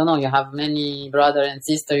doing. I don't know. You have many brother and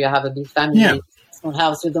sister. You have a big family, small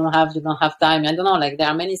house. You don't have time. I don't know. Like there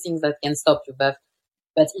are many things that can stop you. But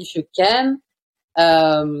if you can,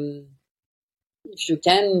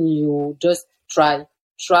 you just try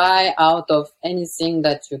out of anything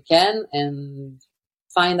that you can and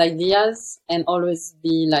find ideas and always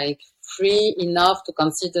be like free enough to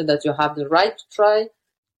consider that you have the right to try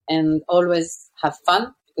and always have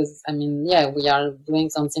fun. Because I mean, yeah, we are doing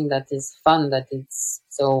something that is fun,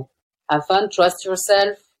 so have fun, trust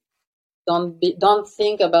yourself. Don't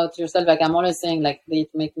think about yourself. Like I'm always saying, like they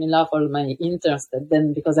make me laugh, all my interns, that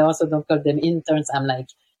then because I also don't call them interns, I'm like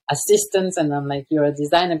assistants, and I'm like, you're a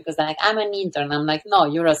designer, because like I'm an intern. I'm like, no,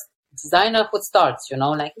 you're a designer who starts,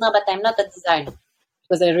 like, no, but I'm not a designer.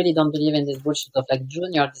 Because I really don't believe in this bullshit of like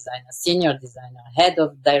junior designer, senior designer, head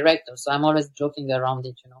of director. So I'm always joking around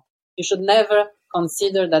it, You should never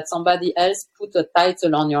consider that somebody else put a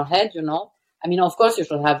title on your head, I mean, of course, you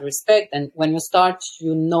should have respect. And when you start,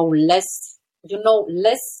 you know less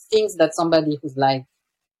things that somebody who's like,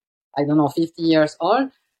 I don't know, 50 years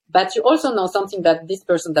old. But you also know something that this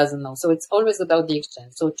person doesn't know. So it's always about the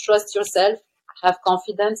exchange. So trust yourself, have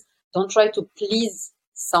confidence. Don't try to please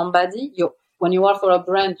somebody. When you work for a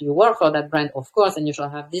brand, you work for that brand, of course, and you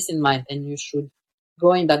should have this in mind, and you should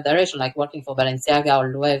go in that direction, like working for Balenciaga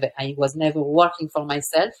or Loewe. I was never working for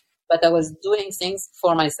myself, but I was doing things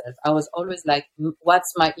for myself. I was always like,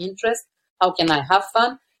 what's my interest? How can I have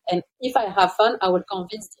fun? And if I have fun, I will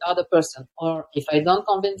convince the other person. Or if I don't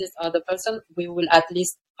convince this other person, we will at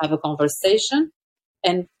least have a conversation.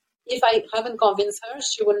 And if I haven't convinced her,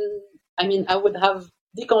 I would have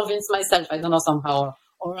deconvinced myself, I don't know, somehow.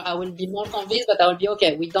 Or I will be more convinced, but I will be,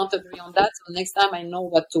 okay, we don't agree on that. So next time I know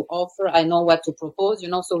what to offer. I know what to propose,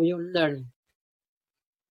 so you're learning.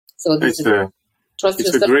 So this trust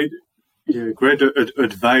yourself. A great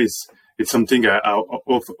advice. It's something I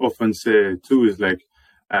often say too, is like,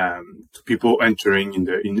 to people entering in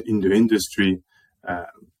the industry,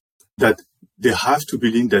 that they have to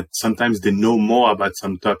believe that sometimes they know more about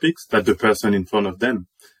some topics that the person in front of them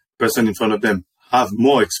have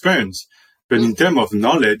more experience. But in terms of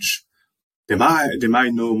knowledge, they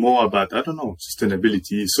might know more about, I don't know,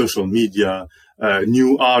 sustainability, social media,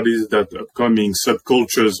 new artists that are coming,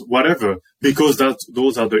 subcultures, whatever, because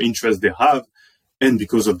those are the interests they have, and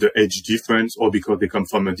because of the age difference, or because they come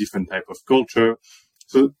from a different type of culture.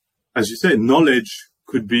 So, as you say, knowledge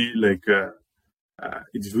could be like,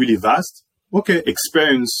 it's really vast. Okay,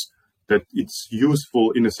 experience that it's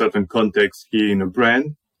useful in a certain context here in a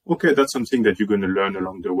brand. Okay, that's something that you're going to learn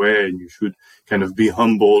along the way, and you should kind of be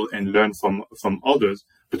humble and learn from others.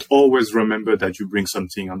 But always remember that you bring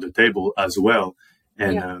something on the table as well.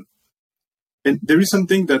 And and there is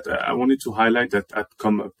something that I wanted to highlight that had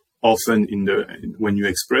come up often when you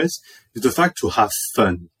express, is the fact to have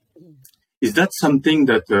fun. Is that something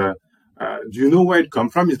that, do you know where it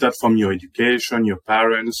comes from? Is that from your education, your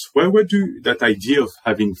parents? Where do that idea of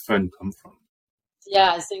having fun come from?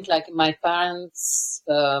 Yeah, I think like my parents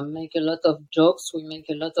make a lot of jokes. We make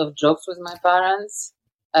a lot of jokes with my parents.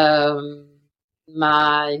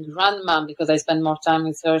 My grandma, because I spend more time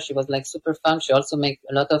with her, she was like super fun. She also make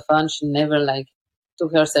a lot of fun. She never like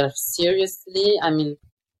took herself seriously. I mean,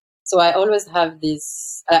 so I always have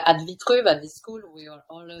this, at Vitruve, at this school, we are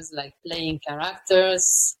always like playing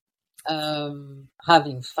characters,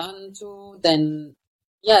 having fun too. Then,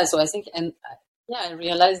 yeah, so I think, I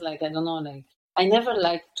realized like, I don't know, like, I never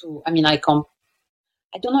like to, I mean, I don't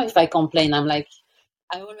know if I complain. I'm like,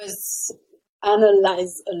 I always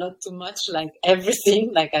analyze a lot too much, like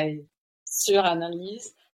everything, like I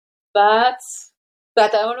suranalyze.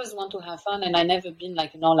 But I always want to have fun, and I never been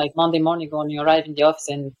like, like Monday morning when you arrive in the office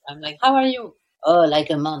and I'm like, how are you? Oh, like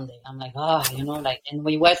a Monday. I'm like, like, and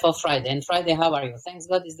we wait for Friday. And Friday, how are you? Thanks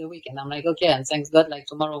God it's the weekend. I'm like, okay, and thanks God, like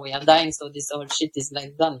tomorrow we are dying, so this whole shit is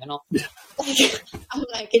like done, Yeah. I'm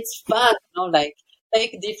like, it's fun, like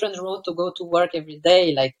take different road to go to work every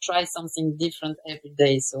day, like try something different every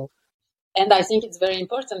day. So, and I think it's very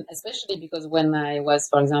important, especially because when I was,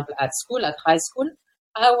 for example, at high school,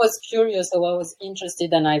 I was curious, so I was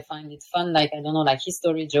interested, and I find it fun. Like, I don't know, like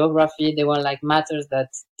history, geography, they were like matters that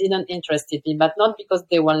didn't interest me, but not because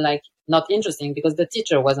they were like not interesting, because the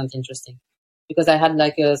teacher wasn't interesting. Because I had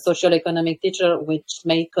like a social economic teacher which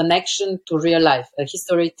made connection to real life, a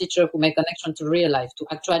history teacher who made connection to real life, to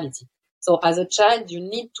actuality. So as a child, you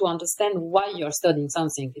need to understand why you're studying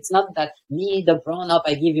something. It's not that me, the grown-up,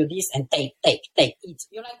 I give you this and take, eat.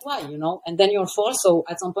 You're like, why, And then you're forced, so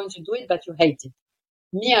at some point you do it, but you hate it.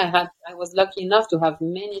 Me, I was lucky enough to have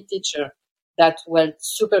many teachers that were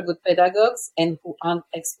super good pedagogues and who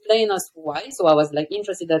explain us why. So I was like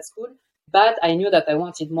interested at school, but I knew that I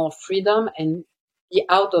wanted more freedom and be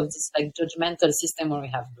out of this like judgmental system where we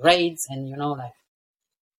have grades and, like.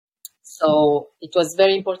 So it was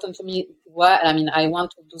very important to me. I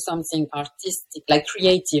want to do something artistic, like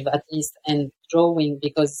creative at least, and drawing,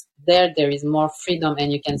 because there is more freedom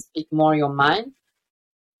and you can speak more your mind.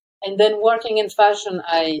 And then working in fashion,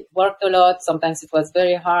 I worked a lot. Sometimes it was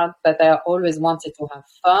very hard, but I always wanted to have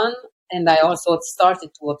fun. And I also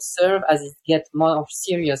started to observe as it gets more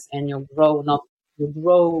serious and you grow up,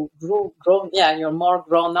 you're more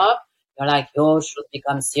grown up. You're like, you should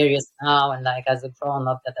become serious now. And like, as a grown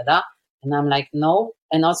up, And I'm like, no.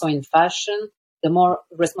 And also in fashion, the more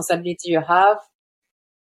responsibility you have,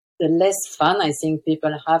 the less fun I think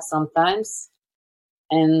people have sometimes.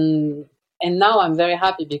 And now I'm very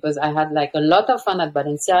happy because I had like a lot of fun at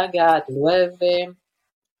Balenciaga, at Loewe.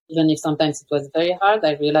 Even if sometimes it was very hard,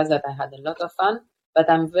 I realized that I had a lot of fun. But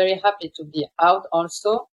I'm very happy to be out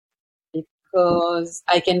also because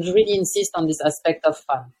I can really insist on this aspect of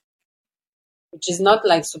fun, which is not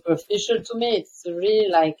like superficial to me. It's really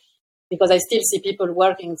like, because I still see people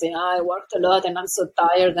working, saying, I worked a lot and I'm so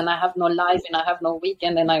tired and I have no life and I have no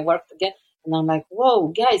weekend and I worked again. And I'm like, whoa,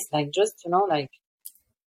 guys, like just, like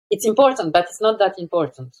it's important, but it's not that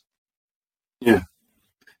important. Yeah.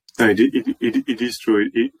 No, it is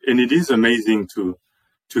true. And it is amazing to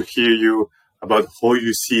hear you about how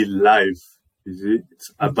you see life.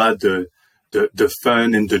 It's about the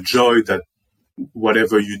fun and the joy that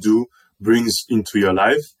whatever you do brings into your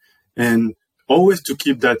life. And always to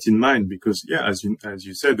keep that in mind, because as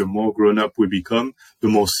you said, the more grown up we become, the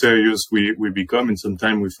more serious we become. And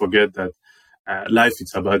sometimes we forget that life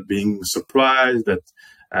is about being surprised, that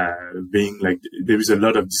being like, there is a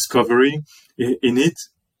lot of discovery in it.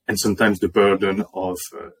 And sometimes the burden of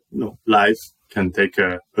life can take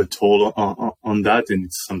a toll on that, and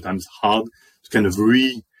it's sometimes hard to kind of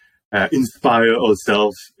inspire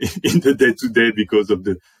ourselves in the day-to-day because of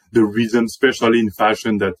the reason, especially in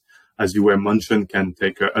fashion, that, as you were mentioned, can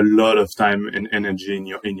take a lot of time and energy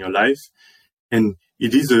in your life. And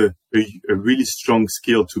it is a really strong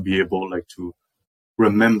skill to be able to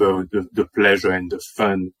remember the pleasure and the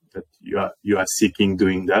fun that you are seeking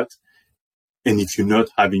doing that. And if you're not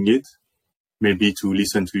having it, maybe to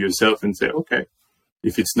listen to yourself and say, okay,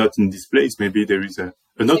 if it's not in this place, maybe there is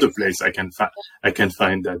another place I can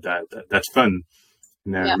find that fun,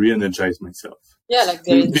 and re-energize myself. Yeah, like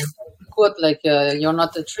there is a quote like, you're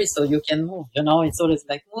not a tree, so you can move. It's always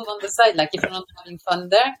like, move on the side. Like if you're not having fun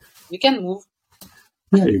there, you can move.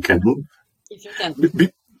 Yeah, you can move. If you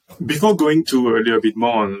can. Before going to a little bit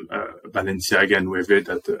more on Balenciaga and Loewe,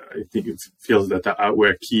 that I think it feels that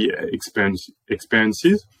were key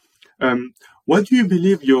experiences. What do you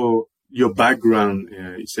believe your background?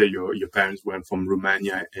 You say your parents were from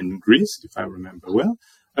Romania and Greece, if I remember well.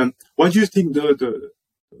 What do you think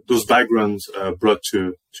those backgrounds brought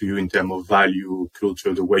to you in terms of value,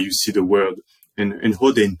 culture, the way you see the world, and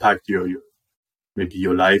how they impact your maybe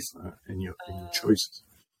your life and your choices?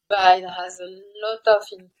 But it has a lot of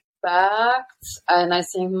impact, and I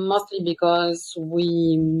think mostly because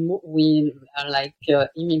we are like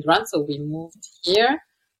immigrants, so we moved here.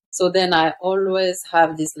 So then I always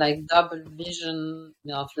have this like double vision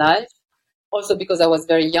of life. Also because I was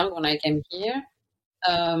very young when I came here,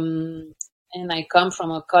 and I come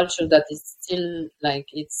from a culture that is still like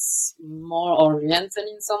it's more Oriental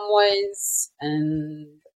in some ways,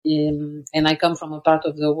 and I come from a part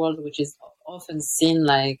of the world which is often seen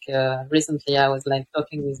like recently I was like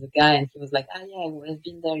talking with a guy and he was like, yeah, I've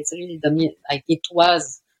been there. It's really like it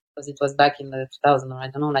was, because it was back in the 2000 or I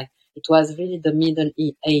don't know, like it was really the Middle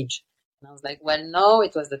Age. And I was like, well, no,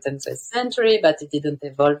 it was the 10th century, but it didn't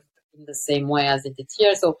evolve in the same way as it did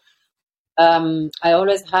here. So I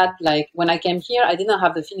always had like, when I came here, I didn't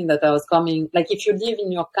have the feeling that I was coming, like if you live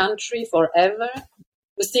in your country forever,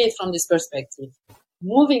 you see it from this perspective.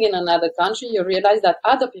 Moving in another country, you realize that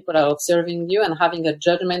other people are observing you and having a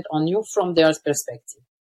judgment on you from their perspective.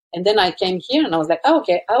 And then I came here and I was like,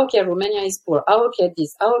 okay, Romania is poor. Okay,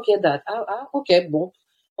 this, okay, that. Okay, boom.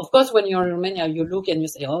 Of course, when you're in Romania, you look and you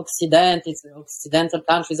say, Occidental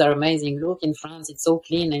countries are amazing. Look, in France, it's so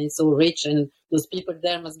clean and it's so rich and those people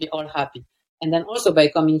there must be all happy. And then also by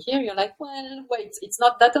coming here, you're like, well, wait, it's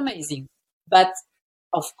not that amazing. But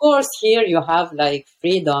of course, here you have like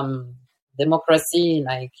freedom, democracy,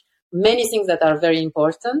 like many things that are very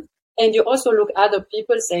important. And you also look at other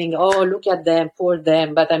people saying, oh, look at them, poor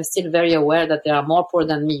them, but I'm still very aware that they are more poor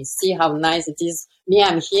than me. See how nice it is. Me,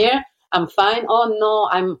 I'm here, I'm fine. Oh no,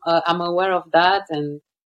 I'm aware of that. And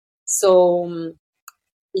so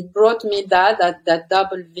it brought me that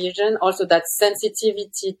double vision, also that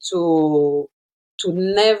sensitivity to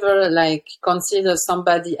never like consider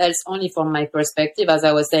somebody else only from my perspective. As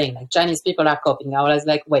I was saying, like Chinese people are copying. I was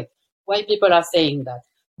like, wait, why people are saying that?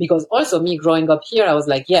 Because also me growing up here, I was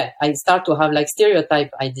like, I start to have like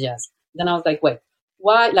stereotype ideas. Then I was like, wait,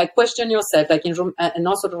 why? Like question yourself. Like and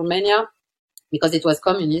also Romania, because it was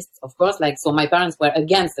communist, of course. Like, so my parents were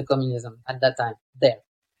against the communism at that time there.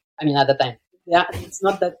 I mean, at the time. Yeah, it's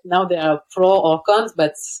not that now they are pro or cons,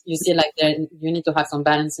 but you see, like, you need to have some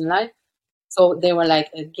balance in life. So they were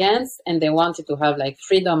like against, and they wanted to have like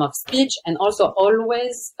freedom of speech, and also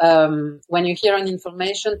always, when you hear an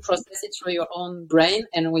information, process it through your own brain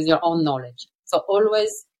and with your own knowledge. So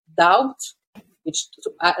always doubt, which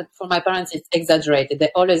for my parents, it's exaggerated.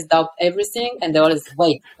 They always doubt everything, and they always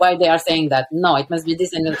wait, why they are saying that? No, it must be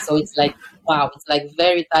this and that. So it's like, wow, it's like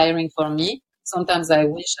very tiring for me. Sometimes I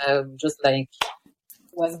wish I just like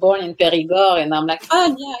was born in Périgord, and I'm like,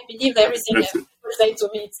 yeah, I believe everything people say to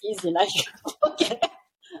me. It's easy. Like, okay,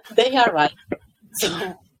 they are right. So,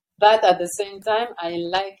 but at the same time, I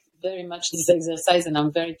like very much this exercise, and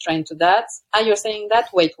I'm very trained to that. You're saying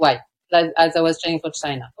that? Wait, why? Like, as I was training for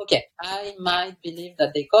China. Okay, I might believe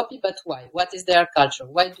that they copy, but why? What is their culture?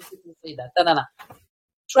 Why do people say that? Da-da-da.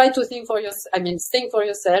 Try to think for yourself. Think for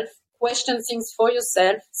yourself. Question things for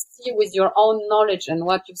yourself, see with your own knowledge and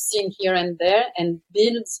what you've seen here and there, and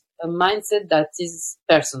build a mindset that is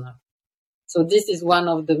personal. So this is one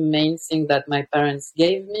of the main things that my parents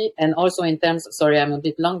gave me. And also in terms of, sorry, I'm a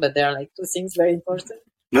bit long, but there are like two things very important.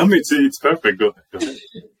 No, it's perfect. Go ahead.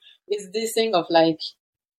 It's this thing of like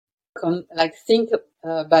think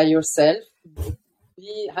by yourself,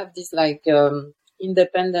 have this like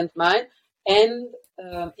independent mind. And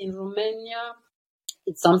in Romania,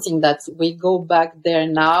 it's something that we go back there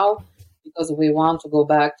now because we want to go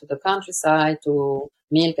back to the countryside to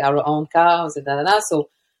milk our own cows, So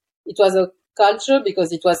it was a culture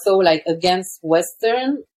because it was so like against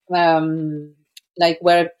Western, we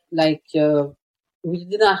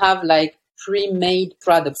didn't have like pre-made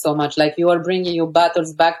products so much. Like you are bringing your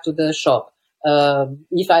bottles back to the shop.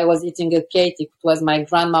 If I was eating a cake, it was my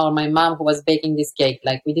grandma or my mom who was baking this cake.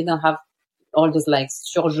 Like we didn't have all those like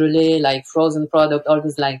surgelé, like frozen product, all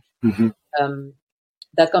those like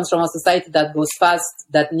that comes from a society that goes fast,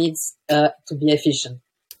 that needs to be efficient.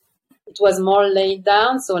 It was more laid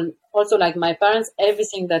down. So also like my parents,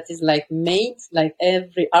 everything that is like made, like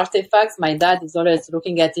every artifact, my dad is always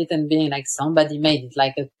looking at it and being like, somebody made it,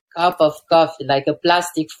 like a cup of coffee, like a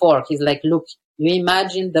plastic fork. He's like, look, you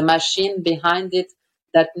imagine the machine behind it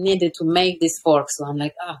that needed to make this fork. So I'm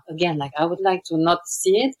like, again, like I would like to not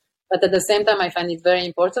see it. But at the same time, I find it very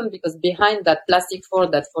important because behind that plastic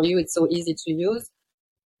fork that for you it's so easy to use,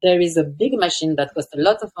 there is a big machine that costs a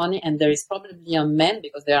lot of money, and there is probably a man,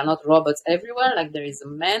 because there are not robots everywhere, like there is a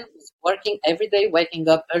man who's working every day, waking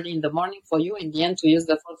up early in the morning for you in the end to use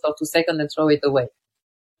the fork for 2 seconds and throw it away.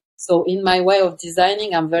 So in my way of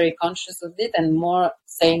designing, I'm very conscious of it, and more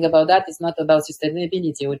saying about that is not about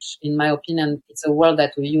sustainability, which in my opinion, it's a word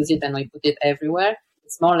that we use it and we put it everywhere.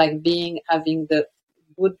 It's more like having the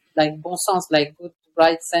good, like bon sens, like good,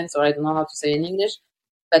 right sense, or I don't know how to say in English,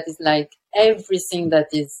 but it's like everything that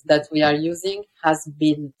we are using has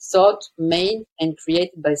been thought, made, and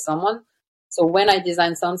created by someone. So when I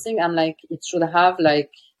design something, I'm like, it should have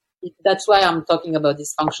that's why I'm talking about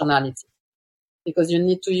this functionality, because you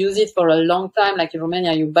need to use it for a long time. Like in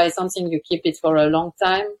Romania, you buy something, you keep it for a long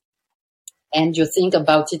time, and you think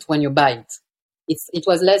about it when you buy it. It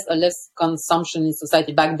was less consumption in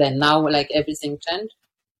society back then. Now, like everything changed.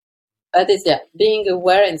 But being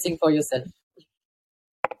aware and think for yourself.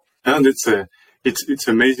 And it's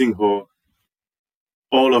amazing how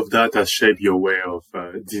all of that has shaped your way of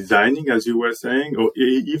designing, as you were saying, or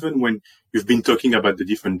even when you've been talking about the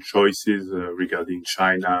different choices regarding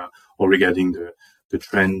China or regarding the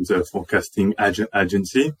trends forecasting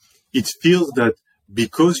agency. It feels that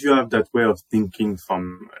because you have that way of thinking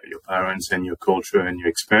from your parents and your culture and your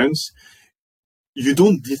experience, you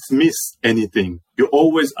don't dismiss anything. You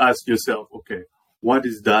always ask yourself, okay, what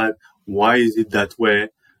is that? Why is it that way?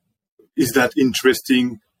 Is that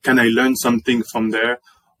interesting? Can I learn something from there?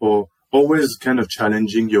 Or always kind of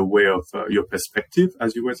challenging your way of your perspective,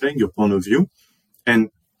 as you were saying, your point of view, and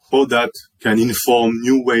how that can inform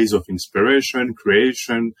new ways of inspiration,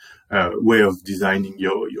 creation, way of designing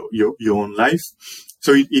your own life.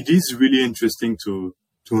 So it is really interesting to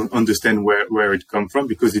understand where it comes from,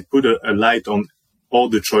 because it put a light on all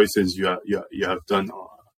the choices you have done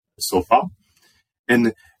so far.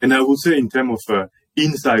 And I would say in terms of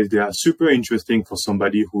insights, they are super interesting for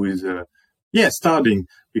somebody who is starting,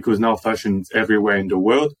 because now fashion is everywhere in the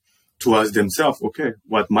world, to ask themselves, okay,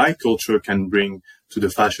 what my culture can bring to the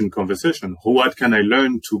fashion conversation? What can I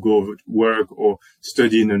learn to go work or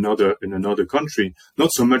study in another country?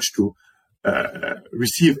 Not so much to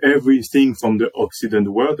receive everything from the Occident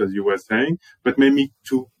world, as you were saying, but maybe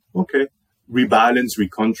to, rebalance,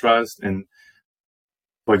 recontrast, and,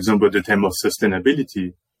 for example, the theme of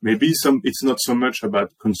sustainability. maybe it's not so much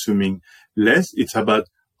about consuming less. It's about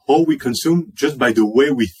how we consume just by the way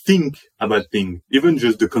we think about things. Even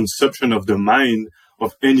just the consumption of the mind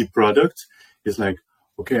of any product is like,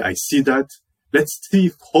 okay, I see that. Let's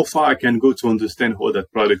see how far I can go to understand how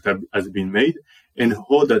that product has been made and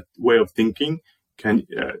how that way of thinking can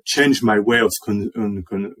change my way of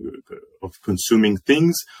consuming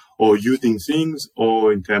things or using things,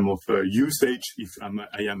 or in terms of usage, if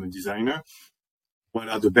I am a designer. What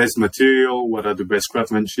are the best material? What are the best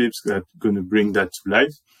craftsmanships that are going to bring that to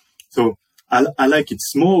life? So I like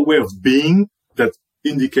it's more a way of being that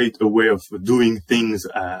indicate a way of doing things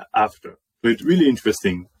after. So it's really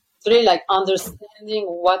interesting. It's really like understanding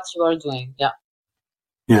what you are doing. Yeah.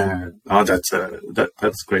 Yeah. Oh,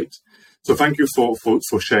 that's great. So thank you for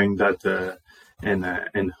sharing that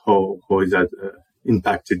and how is that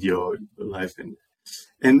impacted your life.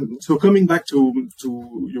 And so coming back to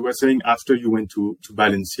you were saying after you went to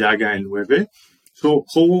Balenciaga and Loewe. So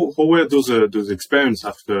how were those experiences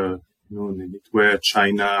after, where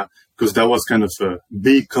China, because that was kind of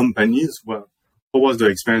big companies. Well, what was the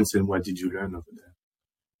experience and what did you learn over there?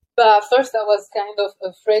 But first I was kind of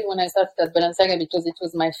afraid when I started at Balenciaga because it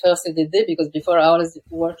was my first CDD, because before I always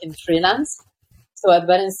work in freelance. So at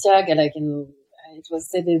Balenciaga, it was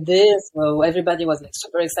CDD, so everybody was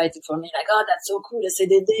super excited for me, oh, that's so cool, a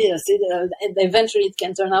CDD, and eventually it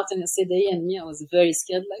can turn out in a CDI, and me, I was very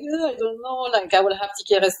scared, oh, I don't know, I will have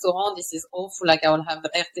ticket restaurant, this is awful, I will have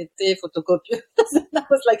RTT, photocopier, and I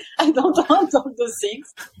was I don't want all those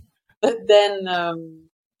things. But then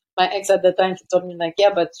my ex at the time, he told me yeah,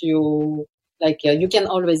 but you can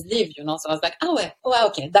always leave, so I was oh,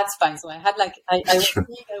 okay, that's fine. So I had I was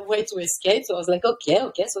seeing a way to escape, so I was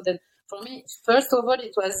okay. So then for me, first of all,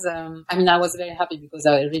 it was, I was very happy because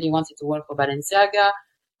I really wanted to work for Balenciaga.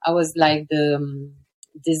 I was the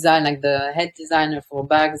the head designer for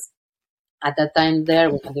bags at that time there.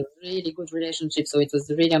 We had a really good relationship, so it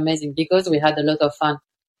was really amazing because we had a lot of fun.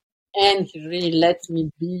 And he really let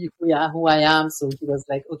me be who I am. So he was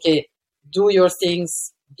okay, do your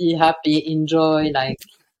things, be happy, enjoy. It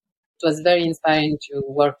was very inspiring to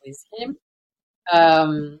work with him.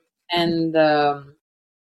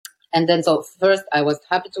 And then, so first I was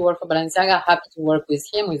happy to work for Balenciaga, happy to work with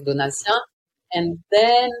him, with Donatien. And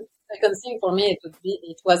then second thing for me,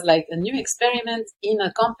 it was a new experiment in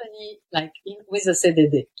a company, with a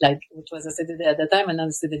CDD, which was a CDD at the time, and then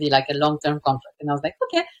a CDD, a long-term contract. And I was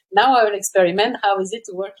okay, now I will experiment. How is it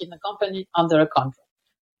to work in a company under a contract?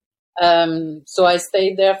 So I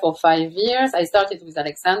stayed there for 5 years. I started with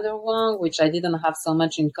Alexander Wang, which I didn't have so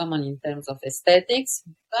much in common in terms of aesthetics,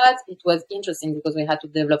 but it was interesting because we had to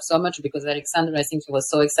develop so much, because Alexander, I think he was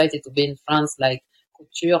so excited to be in France,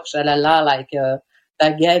 couture, shalala,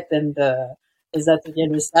 baguette and les ateliers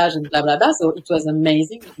Lesage and blah, blah, blah. So it was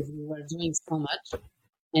amazing because we were doing so much.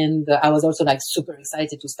 And I was also super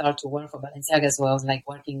excited to start to work for Balenciaga. So I was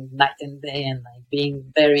working night and day and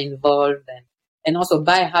being very involved. And also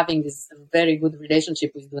by having this very good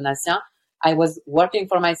relationship with Donatien, I was working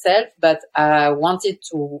for myself, but I wanted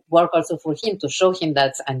to work also for him, to show him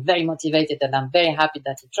that I'm very motivated and I'm very happy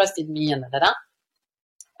that he trusted me and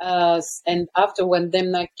and after when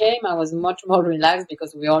Demna came, I was much more relaxed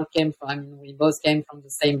because we all came from, we both came from the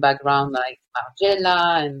same background,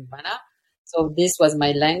 Margiela and Mana. So this was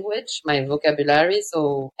my language, my vocabulary.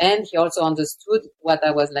 So, and he also understood what I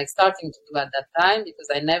was starting to do at that time, because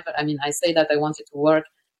I say that I wanted to work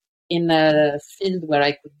in a field where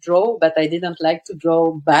I could draw, but I didn't like to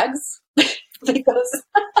draw bags because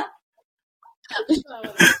I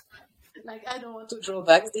was I don't want to draw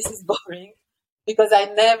bags. This is boring. Because I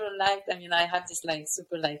never liked, I had this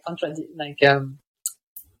super contradict, I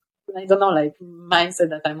don't know, mindset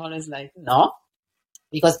that I'm always no.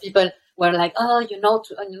 Because people were oh, you know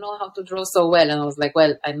how to draw so well. And I was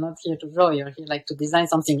well, I'm not here to draw. You're here to design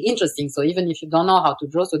something interesting. So even if you don't know how to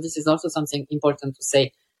draw, so this is also something important to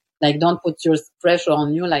say. Don't put your pressure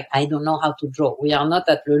on you. I don't know how to draw. We are not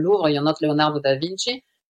at Le Louvre. You're not Leonardo da Vinci.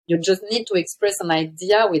 You just need to express an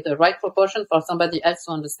idea with the right proportion for somebody else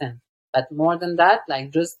to understand. But more than that,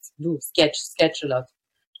 just do sketch a lot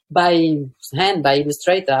by hand, by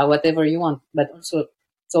Illustrator, whatever you want. But also,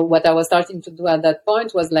 so what I was starting to do at that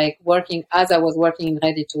point was working as I was working in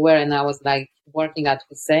ready to wear, and I was working at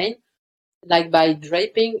Hussein, by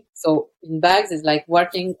draping. So in bags is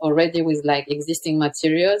working already with existing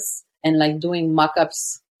materials and doing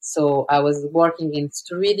mock-ups. So I was working in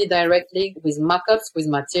 3D directly with mock-ups, with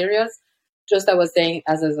materials. Just as I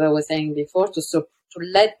was saying before, to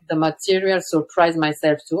let the material surprise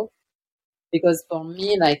myself too. Because for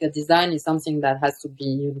me, a design is something that has to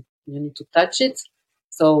be, you need to touch it.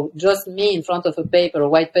 So just me in front of a paper, a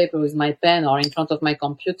white paper with my pen, or in front of my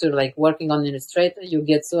computer, like working on Illustrator, you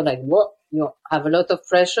get so like, whoa, you have a lot of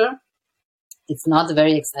pressure. It's not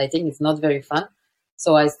very exciting. It's not very fun.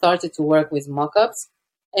 So I started to work with mockups,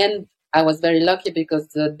 and I was very lucky because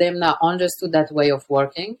the Demna understood that way of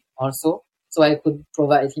working also. So I could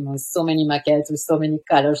provide him with so many maquettes, with so many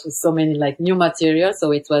colors, with so many like new materials.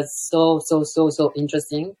 So it was so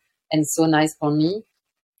interesting and so nice for me.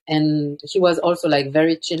 And he was also like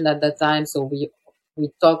very chill at that time. So we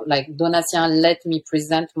talked, like Donatien let me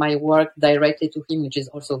present my work directly to him, which is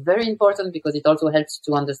also very important because it also helps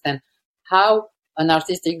to understand how an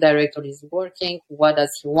artistic director is working, what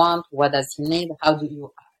does he want, what does he need, how do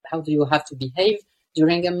you have to behave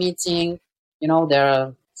during a meeting,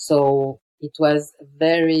 so it was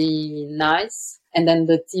very nice. And then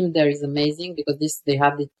the team there is amazing because they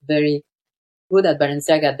have it very good at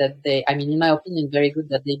Balenciaga in my opinion, very good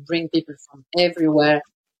that they bring people from everywhere.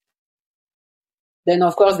 Then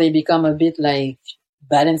of course they become a bit like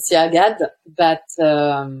Balenciaga, but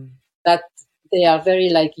that they are very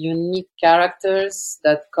like unique characters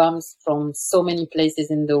that comes from so many places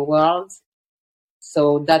in the world.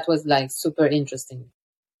 So that was like super interesting.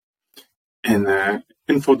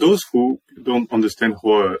 And for those who don't understand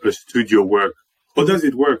how a studio works, how does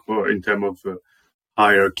it work in terms of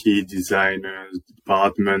hierarchy, designers,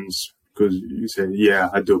 departments? Because you said, I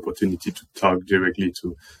had the opportunity to talk directly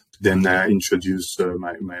to them, introduce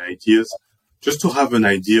my ideas, just to have an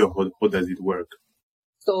idea of how does it work.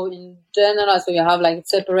 So in general, you have like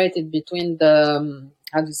separated between the,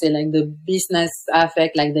 the business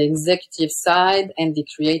aspect, like the executive side and the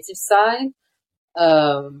creative side.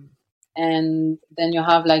 And then you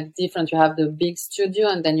have like you have the big studio,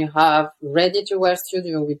 and then you have ready-to-wear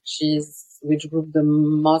studio, which group the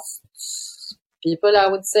most people, I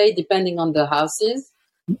would say, depending on the houses.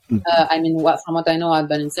 From what I know at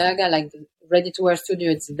Balenciaga, like the ready-to-wear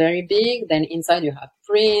studio, it's very big. Then inside you have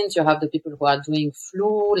print, you have the people who are doing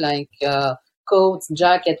flou, like coats,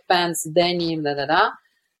 jacket, pants, denim,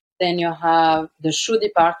 Then you have the shoe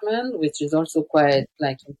department, which is also quite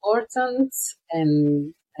like important,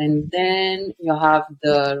 and then you have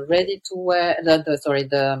the ready-to-wear,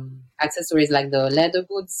 the accessories like the leather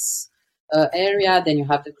goods area. Then you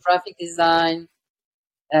have the graphic design,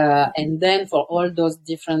 and then for all those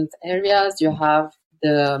different areas, you have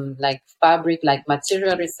the like fabric, like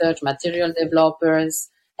material research, material developers,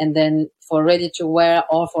 and then for ready-to-wear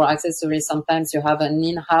or for accessories, sometimes you have an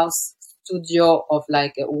in-house studio of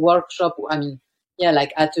like a workshop.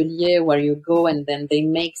 Like atelier where you go and then they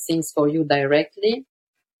make things for you directly.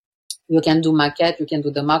 You can do maquette, you can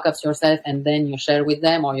do the markups yourself, and then you share with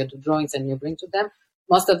them, or you do drawings and you bring to them.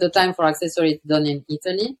 Most of the time for accessories, it's done in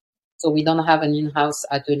Italy. So we don't have an in-house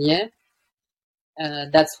atelier.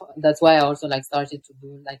 That's why I also like started to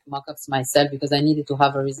do like mock-ups myself, because I needed to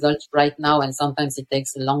have a result right now, and sometimes it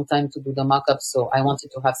takes a long time to do the mock-ups. So I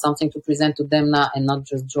wanted to have something to present to them now, and not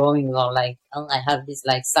just drawings or like, I have this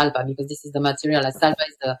like SILVA, because this is the material. Like SILVA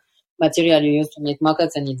is the material you use to make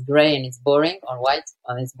mock-ups, and it's gray and it's boring, or white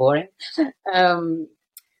and it's boring. And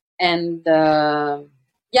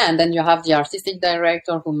then you have the artistic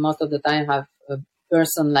director, who most of the time have a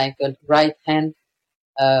person like a right hand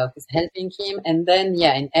who's helping him. And then,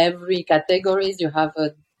 in every categories, you have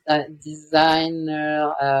a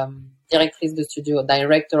designer, directrice de studio,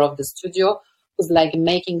 director of the studio, who's like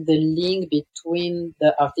making the link between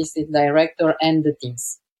the artistic director and the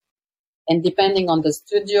teams. And depending on the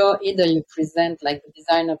studio, either you present, like the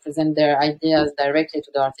designer present their ideas directly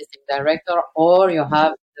to the artistic director, or you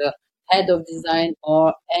have the head of design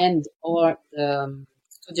or the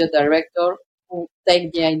studio director who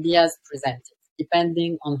take the ideas presented,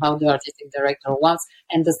 depending on how the artistic director wants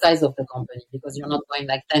and the size of the company, because you're not going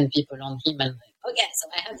like 10 people on him and like, okay, so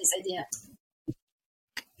I have this idea.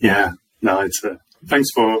 Yeah, no, it's thanks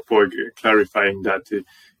for clarifying that.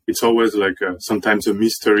 It's always like sometimes a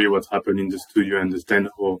mystery what happened in the studio, understand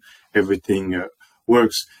how everything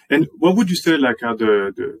works. And what would you say like are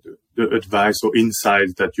the advice or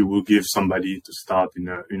insights that you will give somebody to start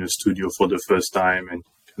in a studio for the first time and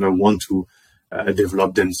kind of want to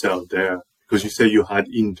develop themselves there? Because you say you had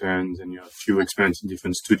interns and you have few experience in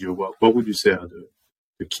different studios. What would you say are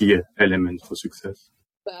the key elements for success?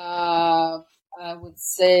 I would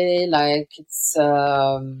say like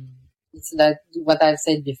it's like what I've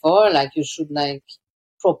said before. Like you should like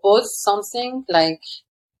propose something, like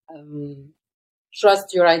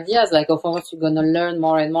trust your ideas. Like of course you're gonna learn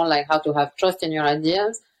more and more like how to have trust in your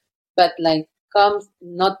ideas, but like comes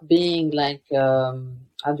not being like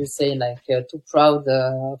how do you say, like too proud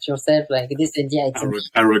of yourself, like this idea it's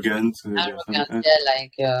arrogant.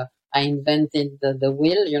 Like I invented the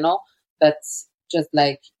wheel, but just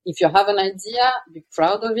like, if you have an idea, be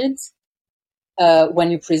proud of it.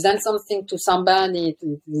 When you present something to somebody,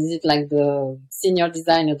 is it like the senior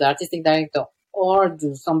designer, the artistic director, or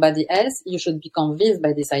somebody else, you should be convinced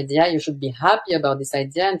by this idea. You should be happy about this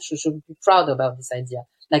idea, and you should be proud about this idea.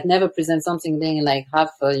 Like, never present something being like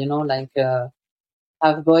half boiled,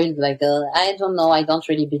 like, I don't know, I don't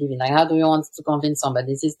really believe in. Like, how do you want to convince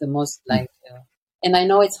somebody? This is the most and I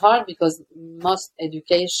know it's hard because most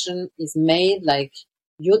education is made like,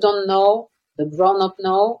 you don't know, the grown-up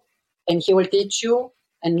know, and he will teach you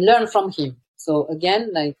and learn from him. So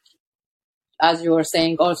again, like, as you were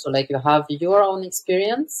saying also, like, you have your own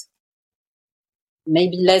experience,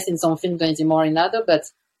 maybe less in some field, maybe more in other, but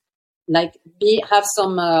like, have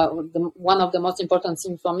some, one of the most important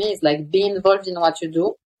things for me is like, be involved in what you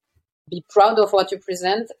do, be proud of what you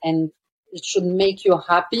present, and it should make you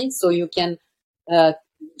happy, so you can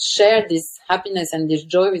share this happiness and this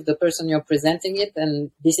joy with the person you're presenting it,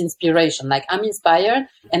 and this inspiration. Like, I'm inspired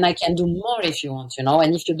and I can do more if you want,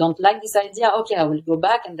 and if you don't like this idea, okay, I will go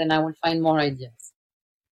back and then I will find more ideas.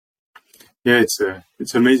 Yeah,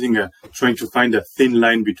 it's amazing trying to find a thin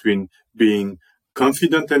line between being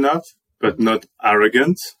confident enough but not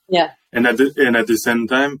arrogant. Yeah. And at the same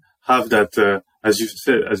time have that, as you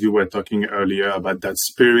said, as you were talking earlier about that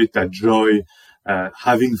spirit, that joy,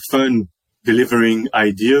 having fun, delivering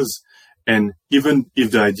ideas. And even if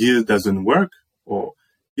the idea doesn't work, or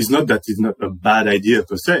it's not that it's not a bad idea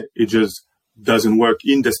per se, it just doesn't work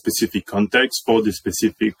in the specific context for the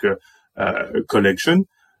specific collection.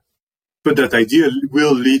 But that idea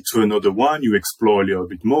will lead to another one. You explore a little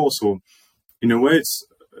bit more. So in a way, it's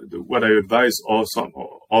what I advise also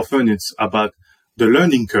often. It's about the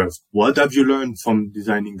learning curve. What have you learned from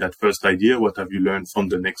designing that first idea? What have you learned from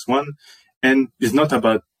the next one? And it's not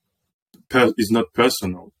about, it's not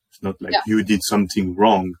personal. It's not like you did something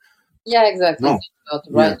wrong. Yeah, exactly. No. It's about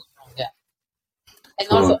right. Yeah. And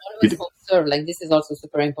So also always observe. Like, this is also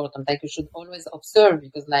super important. Like, you should always observe,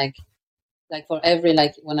 because like for every,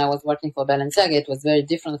 like, when I was working for Balenciaga, it was very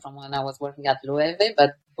different from when I was working at Loewe,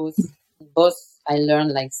 but both I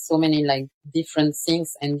learned like so many like different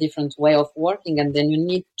things and different way of working. And then you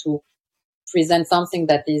need to present something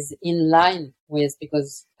that is in line with,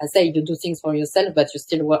 because I say you do things for yourself, but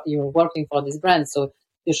you're working for this brand. So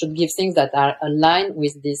you should give things that are aligned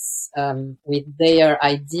with this, with their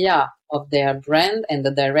idea of their brand and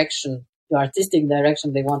the direction, the artistic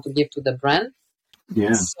direction they want to give to the brand.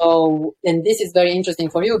 Yeah. So, and this is very interesting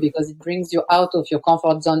for you because it brings you out of your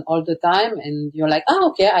comfort zone all the time, and you're like,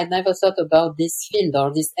 okay, I never thought about this field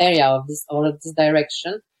or this area of this or this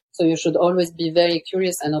direction. So you should always be very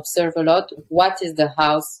curious and observe a lot. What is the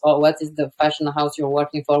house or what is the fashion house you're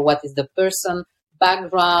working for? What is the person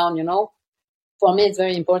background? For me, it's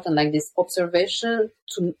very important, like this observation,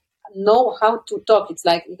 to know how to talk. It's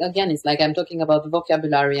like, again, it's like I'm talking about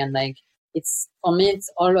vocabulary, and like, for me, it's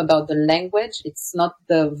all about the language. It's not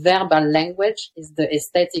the verbal language, it's the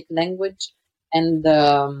aesthetic language and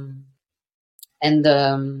the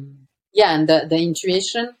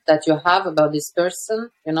intuition that you have about this person,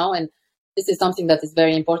 and this is something that is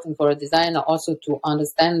very important for a designer also, to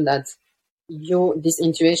understand that this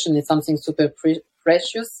intuition is something super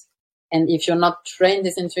precious. And if you're not trained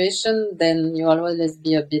this intuition, then you will always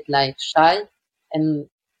be a bit like shy. And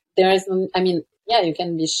you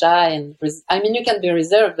can be shy and you can be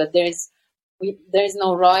reserved, but there is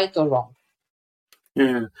no right or wrong.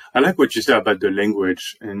 Yeah, I like what you said about the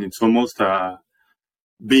language, and it's almost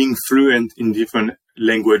being fluent in different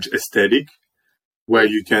language aesthetic, where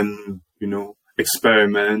you can,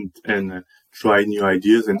 experiment and try new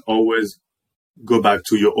ideas, and always go back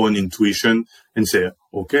to your own intuition and say,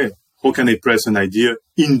 okay, how can I press an idea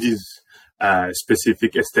in this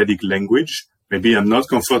specific aesthetic language? Maybe I'm not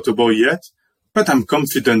comfortable yet, but I'm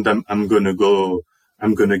confident I'm going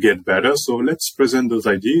to get better. So let's present those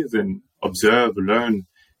ideas and observe, learn,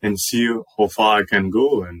 and see how far I can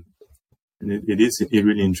go. And it is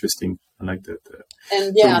really interesting. I like that.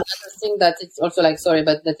 And another thing that it's also like,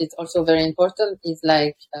 that it's also very important is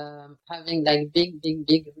like having like big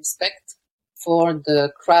respect for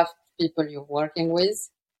the craft people you're working with,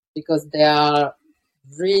 because they are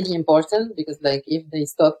really important, because like if they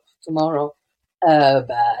stop tomorrow,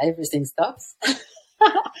 everything stops.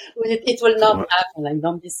 It will not happen. Like,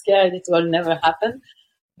 don't be scared. It will never happen.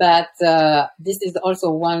 But this is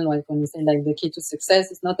also one, like when you say like the key to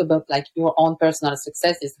success, it's not about like your own personal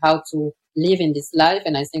success. It's how to live in this life.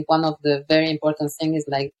 And I think one of the very important things is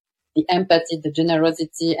like the empathy, the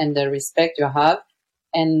generosity, and the respect you have.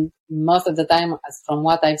 And most of the time, as from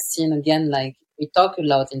what I've seen, again, like we talk a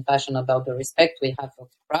lot in fashion about the respect we have for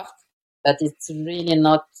craft, but it's really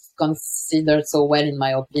not considered so well, in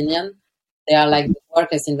my opinion. They are like the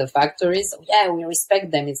workers in the factories. So yeah, we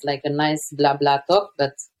respect them. It's like a nice blah blah talk,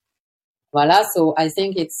 but voila. So I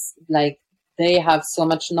think it's like they have so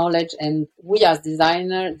much knowledge, and we as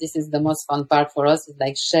designers, this is the most fun part for us. It's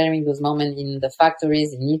like sharing those moments in the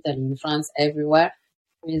factories, in Italy, in France, everywhere,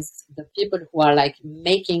 with the people who are like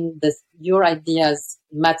making your ideas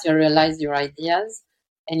materialize your ideas.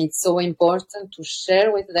 And it's so important to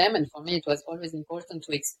share with them. And for me, it was always important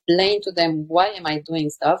to explain to them, why am I doing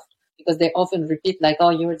stuff? Because they often repeat like,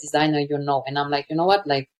 oh, you're a designer, you know. And I'm like, you know what?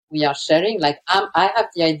 Like, we are sharing. Like, I have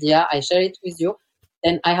the idea, I share it with you.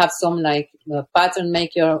 Then I have some like pattern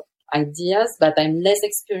maker ideas, but I'm less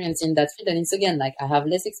experienced in that field. And it's again, like, I have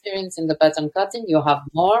less experience in the pattern cutting. You have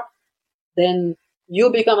more. Then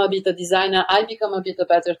you become a bit a designer. I become a bit a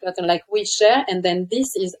pattern cutter. Like, we share. And then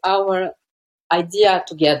this is our idea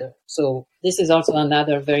together. So this is also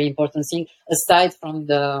another very important thing aside from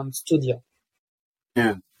the studio.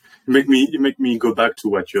 Yeah. You make me go back to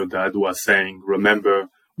what your dad was saying. Remember,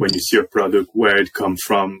 when you see a product, where it comes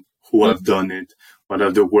from, who have done it, what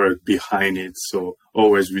are the work behind it. So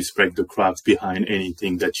always respect the craft behind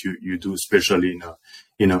anything that you do, especially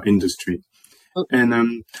in our industry.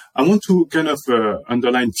 And I want to kind of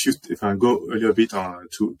underline few. If I go a little bit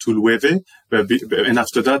to Loewe, and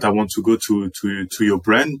after that I want to go to your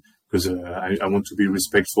brand, because I want to be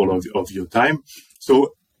respectful of your time.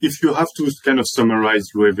 So if you have to kind of summarize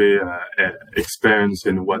Loewe experience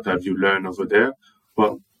and what have you learned over there,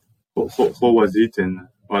 well, how was it, and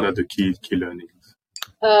what are the key learnings?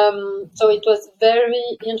 So it was very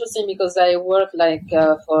interesting because I worked like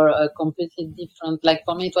for a completely different, like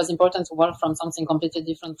for me it was important to work from something completely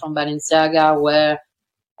different from Balenciaga, where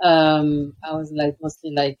I was like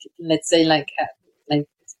mostly like, let's say like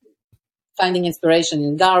finding inspiration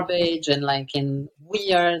in garbage and like in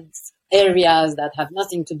weird areas that have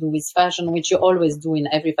nothing to do with fashion, which you always do in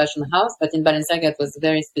every fashion house. But in Balenciaga it was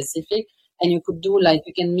very specific, and you could do like,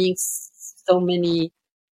 you can mix so many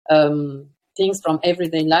things from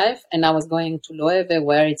everyday life. And I was going to Loewe,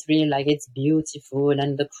 where it's really like, it's beautiful,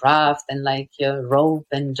 and the craft, and like rope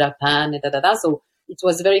and Japan and So it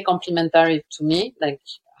was very complimentary to me, like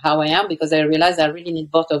how I am, because I realized I really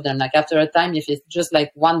need both of them. Like after a time, if it's just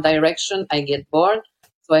like one direction, I get bored.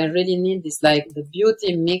 So I really need this, like the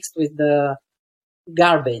beauty mixed with the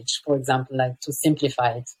garbage, for example, like to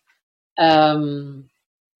simplify it.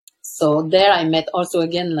 So there I met also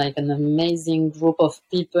again like an amazing group of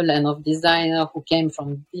people and of designers who came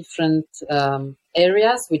from different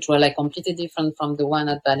areas, which were like completely different from the one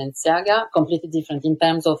at Balenciaga, completely different in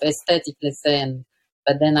terms of aesthetic, let's say,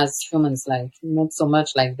 but then as humans, like not so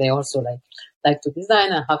much, like they also like to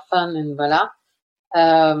design and have fun and voila.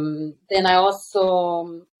 Then I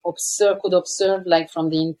also could observe like from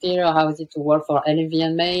the interior, how is it to work for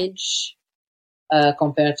LVMH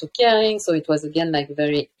compared to Kering. So it was again like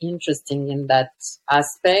very interesting in that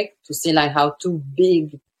aspect to see like how two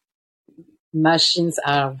big machines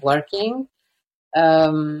are working.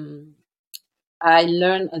 I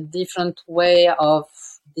learned a different way of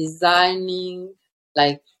designing,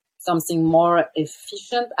 like something more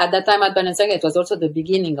efficient. At that time at Balenciaga, it was also the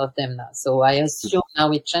beginning of them now. So I assume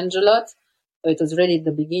now it changed a lot. So it was really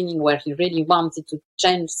the beginning where he really wanted to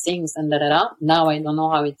change things and Now I don't know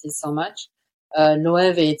how it is so much.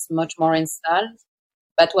 Loewe, it's much more installed.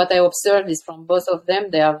 But what I observed is from both of them,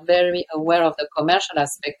 they are very aware of the commercial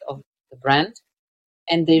aspect of the brand.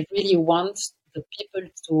 And they really want the people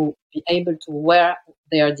to be able to wear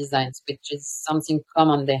their designs, which is something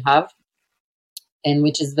common they have, and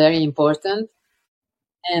which is very important.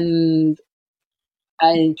 And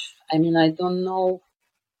I mean, I don't know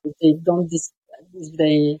if they don't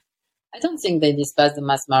I don't think they despise the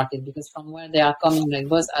mass market, because from where they are coming, like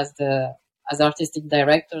both as artistic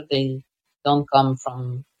director, they don't come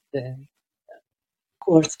from the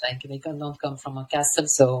court, like they don't come from a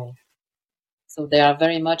castle. So they are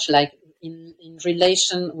very much like in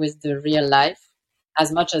relation with the real life,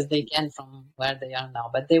 as much as they can from where they are now.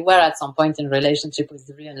 But they were at some point in relationship with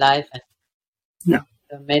the real life and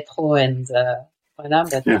the metro and but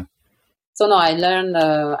yeah. So no, I learned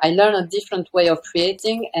a different way of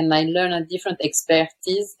creating, and I learned a different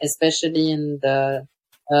expertise, especially in the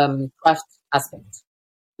craft aspect.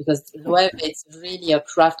 Because Loewe, it's really a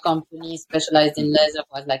craft company specialized in leather.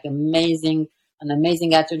 Was like an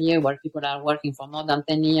amazing atelier where people are working for more than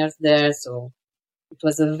 10 years there. So it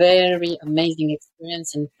was a very amazing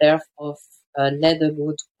experience in terms of leather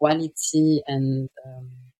good quality and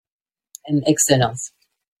excellence.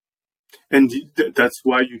 And that's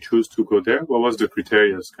why you chose to go there? What was the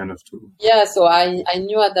criteria kind of to? Yeah, so I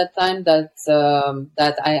knew at that time that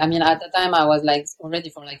I mean at the time I was like already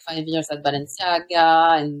for like 5 years at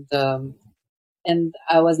Balenciaga, and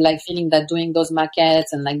I was like feeling that doing those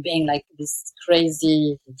maquettes and like being like this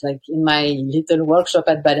crazy, like in my little workshop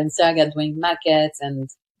at Balenciaga doing maquettes, and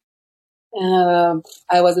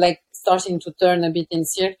I was like starting to turn a bit in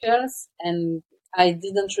circles, and I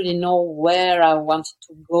didn't really know where I wanted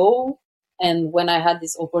to go. And when I had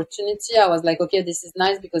this opportunity, I was like, okay, this is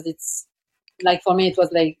nice because it's like, for me, it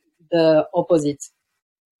was like the opposite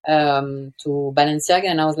to Balenciaga.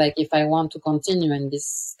 And I was like, if I want to continue in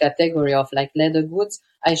this category of like leather goods,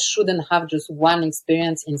 I shouldn't have just one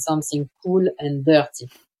experience in something cool and dirty.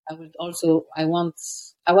 I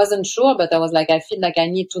wasn't sure, but I was like, I feel like I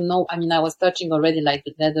need to know. I mean, I was touching already like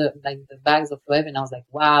the leather, like the bags of Loewe, and I was like,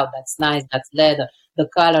 wow, that's nice. That's leather. The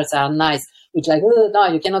colors are nice. Which like, oh, no,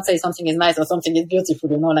 you cannot say something is nice or something is beautiful,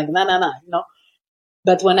 like, no.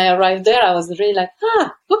 But when I arrived there, I was really like,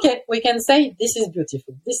 okay, we can say this is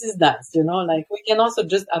beautiful. This is nice, like we can also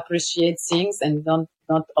just appreciate things and not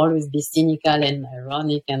always be cynical and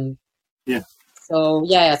ironic. And yeah. So,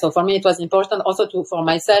 so for me, it was important also for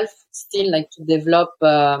myself still like to develop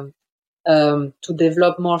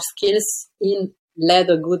more skills in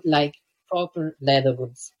leather good, like proper leather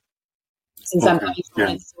goods. Since I'm coming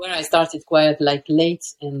from where I started quite like late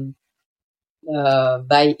and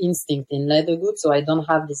by instinct in leather goods, so I don't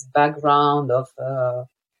have this background of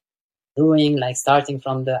doing like starting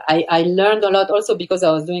from I learned a lot also because I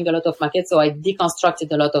was doing a lot of maquettes, so I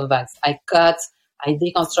deconstructed a lot of bags. I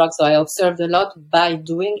deconstruct, so I observed a lot by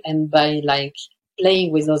doing and by like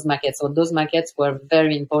playing with those maquettes. So those maquettes were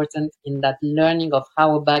very important in that learning of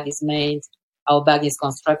how a bag is made, how a bag is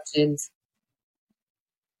constructed.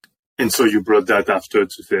 And so you brought that after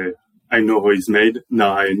to say, I know how it's made.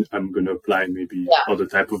 Now I'm going to apply maybe other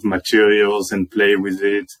type of materials and play with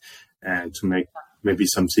it and to make maybe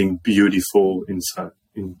something beautiful in some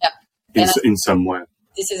way.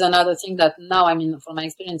 This is another thing that now, I mean, from my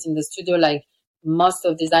experience in the studio, like most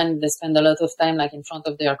of design, they spend a lot of time like in front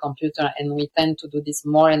of their computer, and we tend to do this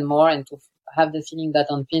more and more and to have the feeling that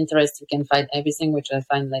on Pinterest you can find everything, which I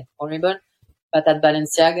find like horrible. But at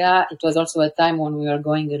Balenciaga, it was also a time when we were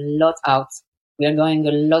going a lot out. We are going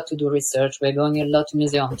a lot to do research. We're going a lot to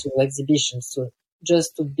museums, to exhibitions,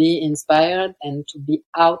 just to be inspired and to be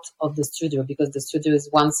out of the studio, because the studio is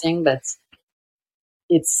one thing, but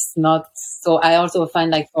it's not. So I also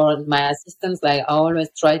find like for my assistants, like I always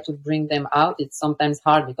try to bring them out. It's sometimes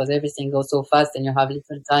hard because everything goes so fast and you have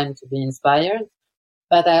little time to be inspired.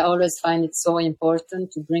 But I always find it so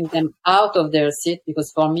important to bring them out of their seat,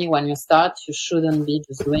 because for me, when you start, you shouldn't be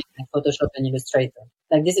just doing like Photoshop and Illustrator.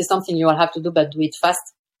 Like this is something you will have to do, but do it fast,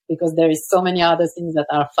 because there is so many other things that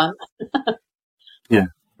are fun. Yeah.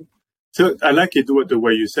 So I like it the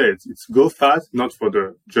way you say it. It's go fast, not for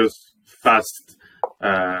the just fast,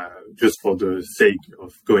 just for the sake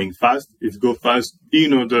of going fast. It's go fast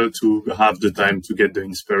in order to have the time to get the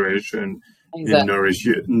inspiration and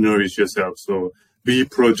nourish yourself. So be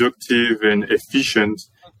productive and efficient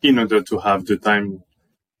in order to have the time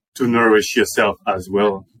to nourish yourself as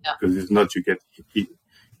well. Yeah. Because if not, you get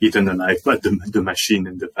eaten alive by the machine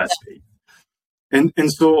and the fast pace.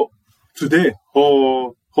 And so today,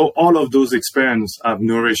 how all of those experiences have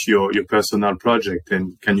nourished your personal project,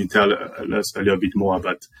 and can you tell us a little bit more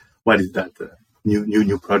about what is that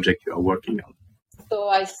new project you are working on? So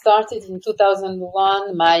I started in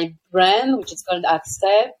 2001 my brand, which is called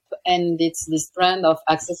AXEP, and it's this brand of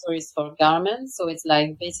accessories for garments. So it's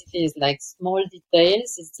like basically it's like small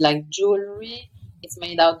details. It's like jewelry. It's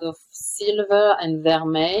made out of silver and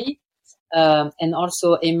vermeil, and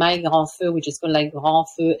also émail grand feu, which is called like grand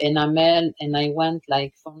feu enamel. And I went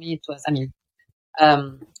like for me it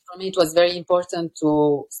was very important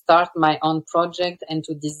to start my own project and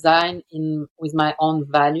to design with my own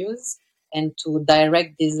values, and to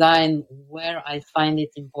direct design where I find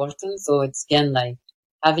it important. So it's again like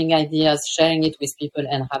having ideas, sharing it with people,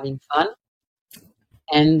 and having fun,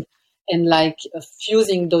 and like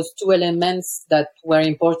fusing those two elements that were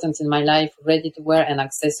important in my life, ready to wear and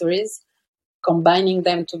accessories, combining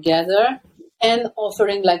them together and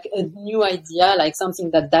offering like a new idea, like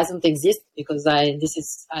something that doesn't exist, because this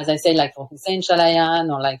is, as I say, like for Hussein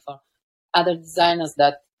Chalayan or like for other designers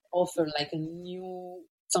that offer like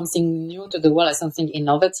something new to the world, as something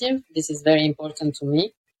innovative. This is very important to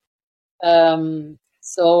me.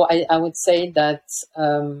 So I would say that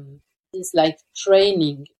this like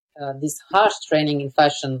training, this harsh training in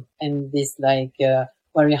fashion, and this like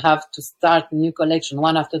where you have to start a new collection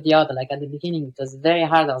one after the other. Like at the beginning, it was very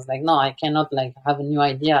hard. I was like, no, I cannot like have a new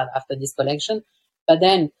idea after this collection. But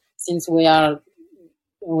then since we have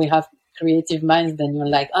creative minds, then you're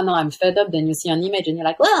like, oh no, I'm fed up. Then you see an image and you're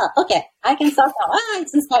like, well, okay, I can start now.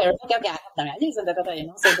 It's inspired. Okay, I have the ideas, you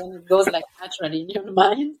know. So then it goes like naturally in your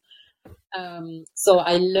mind. So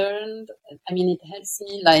I learned, it helps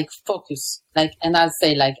me like focus, like, and I'll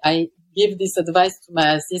say like, I give this advice to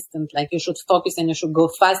my assistant, like you should focus and you should go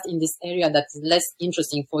fast in this area that is less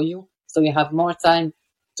interesting for you. So you have more time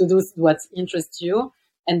to do what interests you.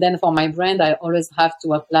 And then for my brand, I always have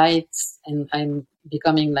to apply it, and I'm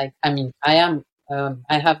becoming like, I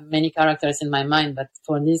have many characters in my mind, but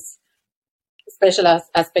for this special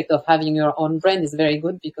aspect of having your own brand is very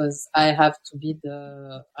good, because I have to be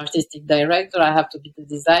the artistic director, I have to be the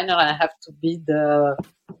designer, I have to be the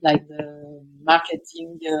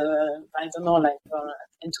marketing, I don't know,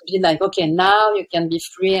 and to be like, okay, now you can be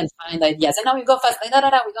free and find ideas. And now we go fast, we don't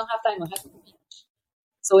have time, we have to finish.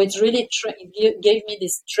 So it's really, it gave me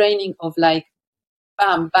this training of like,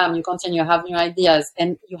 bam, bam, you continue, you have new ideas,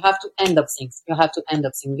 and you have to end up things.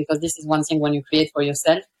 Because this is one thing when you create for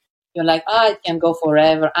yourself, you're like, it can go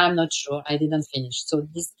forever. I'm not sure. I didn't finish. So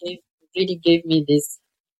this really gave me this,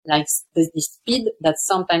 like the speed that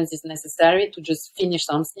sometimes is necessary to just finish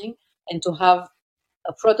something and to have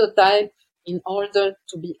a prototype in order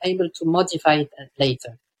to be able to modify it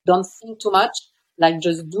later. Don't think too much, like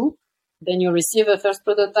just do. Then you receive a first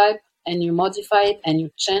prototype and you modify it and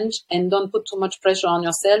you change, and don't put too much pressure on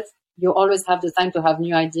yourself. You always have the time to have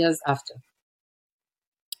new ideas after.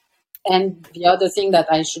 And the other thing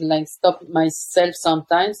that I should like stop myself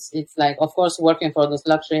sometimes, it's like, of course, working for those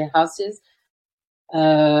luxury houses,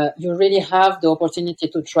 you really have the opportunity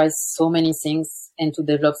to try so many things and to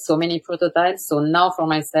develop so many prototypes. So now for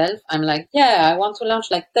myself, I'm like, I want to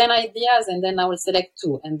launch like 10 ideas, and then I will select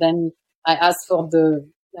 2. And then I ask for the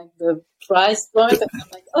price point, and I'm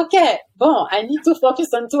like, okay, I need to focus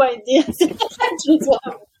on 2 ideas.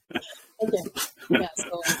 Okay. Yeah.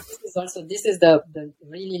 So this is the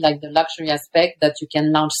really like the luxury aspect, that you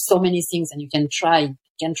can launch so many things and you can try.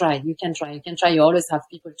 You always have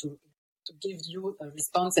people to give you a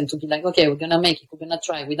response and to be like, okay, we're going to make it. We're going to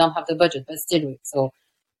try. We don't have the budget, but still. So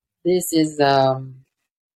this is, so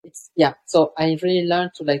I really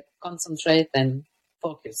learned to like concentrate and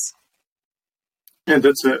focus. Yeah,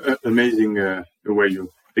 that's amazing the way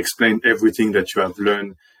you explain everything that you have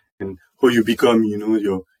learned and how you become,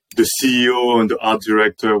 the CEO and the art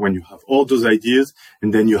director when you have all those ideas,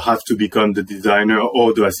 and then you have to become the designer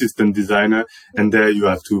or the assistant designer, and there you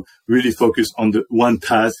have to really focus on the one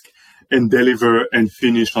task and deliver and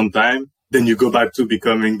finish on time. Then you go back to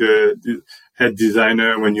becoming the head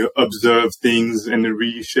designer when you observe things and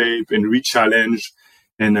reshape and re-challenge.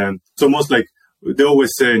 And it's almost like they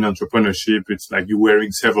always say in entrepreneurship, it's like you're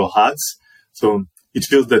wearing several hats. So it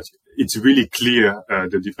feels that it's really clear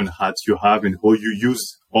the different hats you have and how you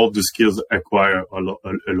use all the skills acquired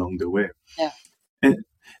along the way. Yeah.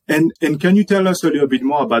 And can you tell us a little bit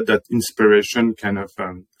more about that inspiration kind of,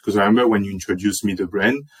 because I remember when you introduced me the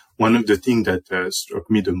brand, one of the things that struck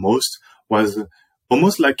me the most was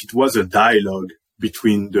almost like it was a dialogue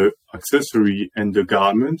between the accessory and the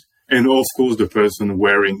garment, and of course the person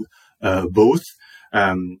wearing both.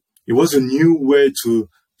 It was a new way to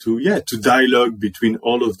dialogue between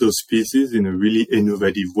all of those pieces in a really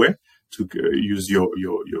innovative way, to use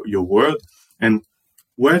your word. And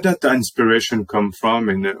where did that inspiration come from,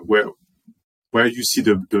 and where you see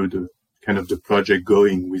the kind of the project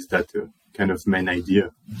going with that kind of main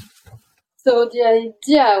idea? So the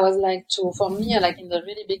idea was like for me, like in the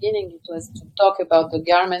really beginning, it was to talk about the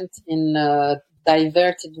garment in a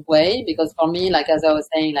diverted way, because for me, like as I was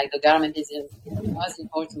saying, like the garment was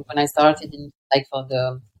important when I started in like for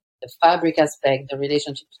the fabric aspect, the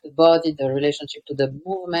relationship to the body, the relationship to the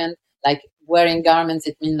movement. Like wearing garments,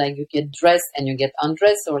 it means like you get dressed and you get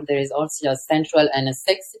undressed, or there is also a sensual and a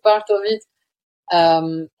sexy part of it.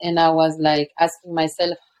 And I was like asking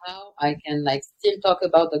myself how I can like still talk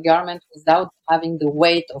about the garment without having the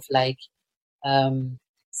weight of like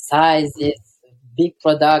sizes, big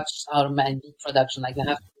production, or big production. Like you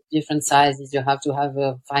have different sizes, you have to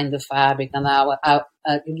find the fabric. And I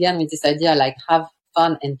again with this idea, like have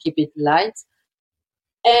fun and keep it light.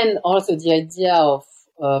 And also the idea of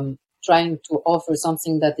trying to offer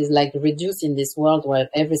something that is like reduced in this world where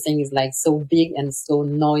everything is like so big and so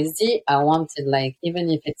noisy. I wanted like, even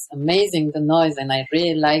if it's amazing, the noise, and I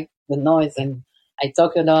really like the noise and I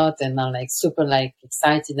talk a lot and I'm like super like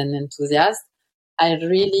excited and enthusiastic, I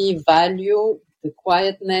really value the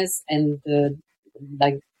quietness and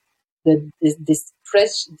this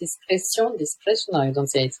discretion. No, you don't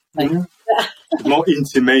say it. Like, more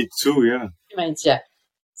intimate too, yeah. Yeah.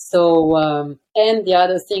 So, and the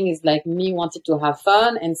other thing is like me wanted to have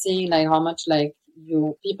fun and seeing like how much like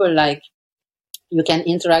people like you can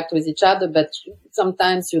interact with each other, but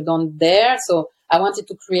sometimes you don't dare. So I wanted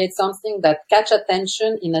to create something that catch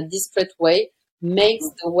attention in a discreet way, makes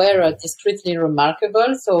the wearer discreetly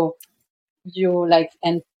remarkable. So you like,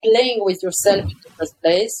 and playing with yourself in the first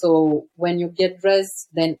place. So when you get dressed,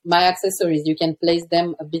 then my accessories, you can place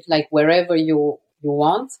them a bit like wherever you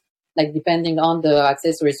want, like depending on the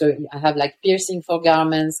accessory. So I have like piercing for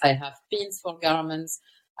garments. I have pins for garments.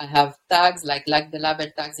 I have tags like the label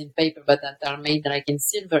tags in paper, but that are made like in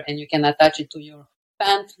silver, and you can attach it to your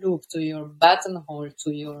pant loop, to your buttonhole,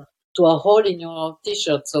 to a hole in your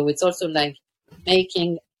t-shirt. So it's also like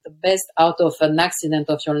making the best out of an accident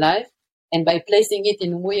of your life. And by placing it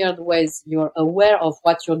in weird ways, you're aware of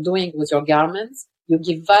what you're doing with your garments. You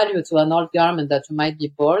give value to an old garment that you might be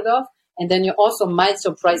bored of. And then you also might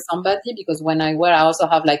surprise somebody, because when I wear, I also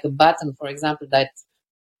have like a button, for example, that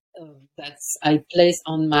I place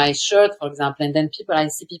on my shirt, for example. And then I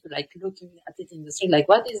see people like looking at it in the street, like,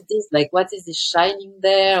 what is this? Like, what is this shining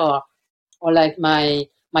there? Or like my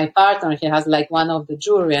partner, he has like one of the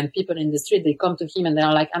jewelry, and people in the street, they come to him and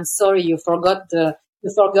they're like, I'm sorry, you forgot your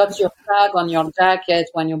tag on your jacket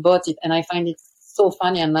when you bought it. And I find it so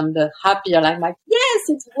funny, and I'm the happier. I'm like, yes,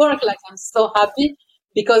 it worked. Like, I'm so happy,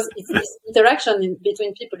 because it's this interaction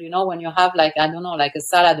between people, when you have like, I don't know, like a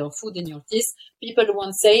salad or food in your teeth, people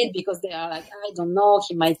won't say it because they are like, I don't know,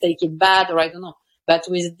 he might take it bad, or I don't know. But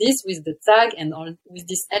with the tag and all, with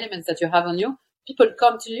these elements that you have on you, people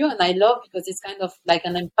come to you, and I love, because it's kind of like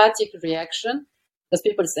an empathic reaction. Because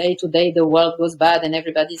people say today the world goes bad and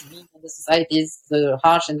everybody's mean and the society is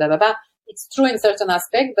harsh and blah, blah, blah. It's true in certain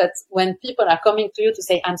aspects, but when people are coming to you to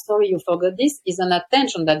say, I'm sorry you forgot this, is an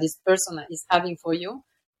attention that this person is having for you.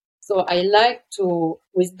 So I like to,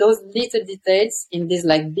 with those little details in this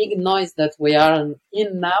like big noise that we are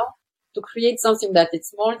in now, to create something that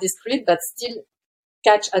it's more discreet, but still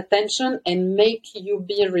catch attention and make you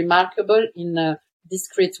be remarkable in a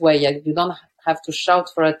discreet way. You don't have to shout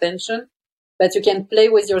for attention, but you can play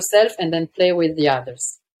with yourself and then play with the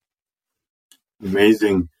others.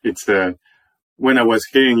 Amazing. It's when I was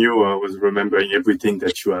hearing you, I was remembering everything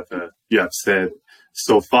that you have said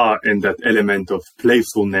so far, and that element of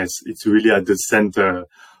playfulness. It's really at the center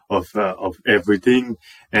of everything,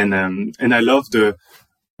 and I love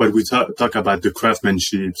what we talk about, the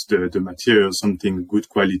craftsmanship, the material, something good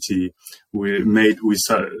quality, we made with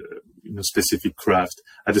specific craft,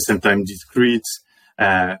 at the same time discreet,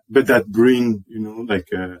 but that bring like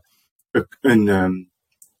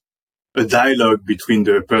a dialogue between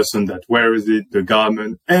the person that wears it, the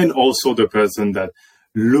garment, and also the person that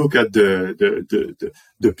look at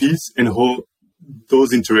the piece, and how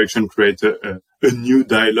those interactions create a new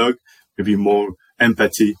dialogue, maybe more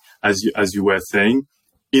empathy, as you were saying,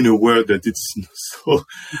 in a world that it's so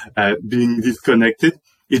being disconnected.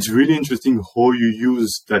 It's really interesting how you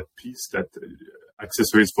use that piece, that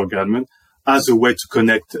accessories for garment, as a way to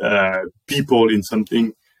connect people in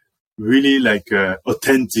something really like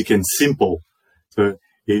authentic and simple. So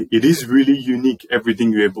it is really unique,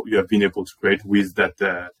 everything you have been able to create with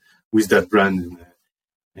that brand,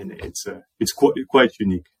 and it's quite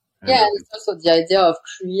unique. Yeah, and it's also the idea of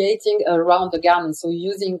creating around the garment. So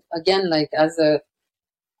using, again, like as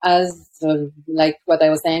like what I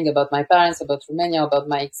was saying about my parents, about Romania, about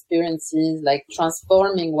my experiences, like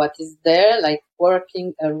transforming what is there, like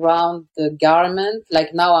working around the garment.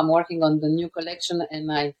 Like now I'm working on the new collection,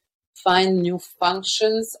 and I find new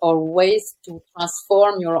functions or ways to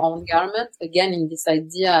transform your own garment. Again, in this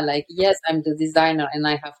idea, like, yes, I'm the designer and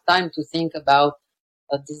I have time to think about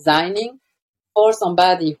designing. For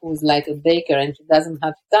somebody who's like a baker and he doesn't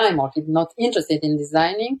have time, or he's not interested in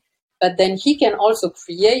designing, but then he can also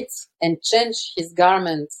create and change his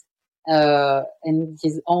garments and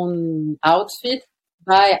his own outfit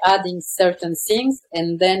by adding certain things.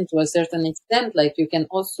 And then to a certain extent, like you can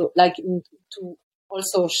also to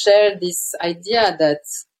also share this idea that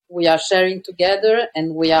we are sharing together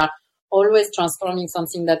and we are always transforming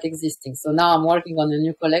something that existing. So now I'm working on a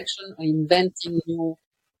new collection, inventing new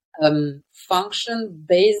function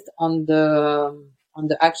based on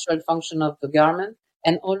the actual function of the garment,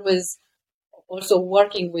 and always also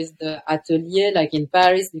working with the atelier, like in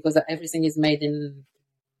Paris, because everything is made in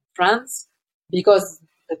France, because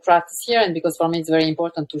the craft is here, and because for me it's very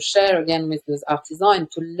important to share again with those artisans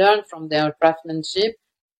and to learn from their craftsmanship,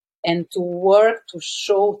 and to work to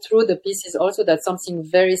show through the pieces also that something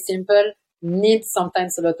very simple needs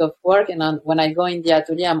sometimes a lot of work. And when I go in the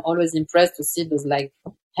atelier, I'm always impressed to see those like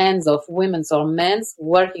hands of women or men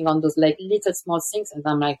working on those like little small things. And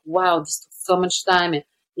I'm like, wow, this took so much time. And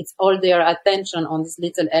it's all their attention on this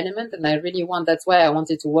little element. And I really that's why I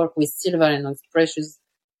wanted to work with silver and on precious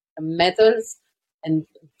metals and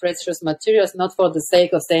precious materials, not for the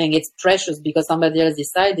sake of saying it's precious because somebody else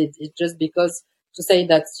decided. It's just because to say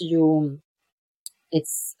that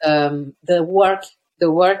it's the work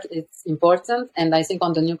is important. And I think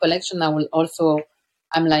on the new collection, I'm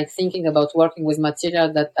like thinking about working with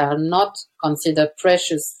materials that are not considered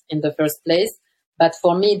precious in the first place. But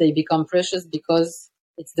for me, they become precious because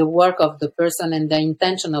it's the work of the person and the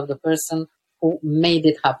intention of the person who made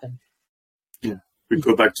it happen. Yeah, we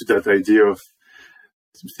go back to that idea of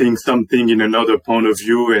seeing something in another point of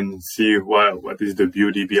view and see what is the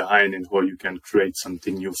beauty behind and how you can create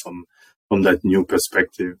something new from that new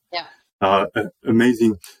perspective. Yeah.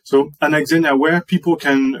 Amazing. So, Xenia, where people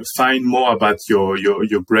can find more about your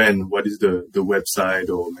brand? What is the website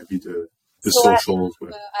or maybe the socials?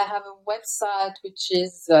 I have a website which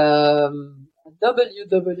is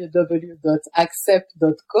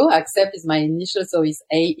www.axep.co. AXEP is my initial, so it's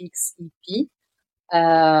AXEP.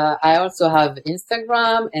 I also have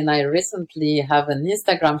Instagram, and I recently have an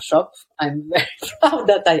Instagram shop. I'm very proud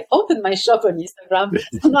that I opened my shop on Instagram.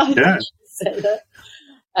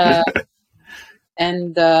 Yeah.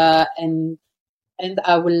 And I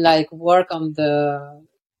will like work on the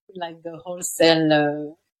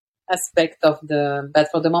wholesale aspect of but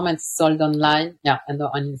for the moment it's sold online, and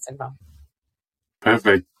on Instagram.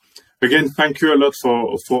 Perfect. Again, thank you a lot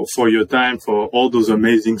for your time, for all those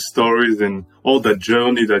amazing stories and all that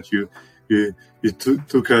journey that you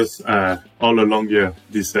took us all along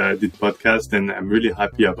this podcast. And I'm really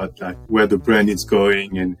happy about like where the brand is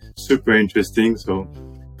going and super interesting. So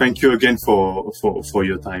thank you again for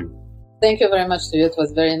your time. Thank you very much to you. It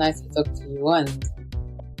was very nice to talk to you. And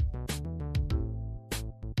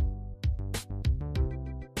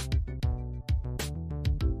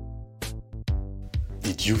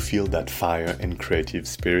did you feel that fire and creative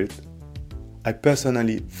spirit? I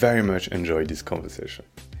personally very much enjoyed this conversation.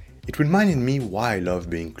 It reminded me why I love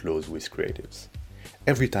being close with creatives.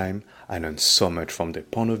 Every time I learn so much from their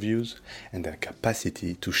point of views and their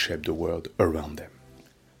capacity to shape the world around them.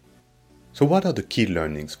 So what are the key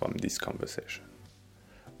learnings from this conversation?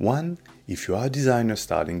 1. If you are a designer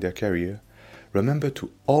starting their career, remember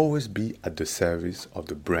to always be at the service of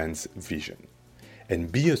the brand's vision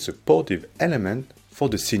and be a supportive element for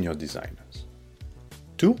the senior designers.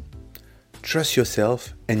 2. Trust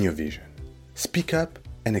yourself and your vision. Speak up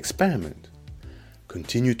and experiment.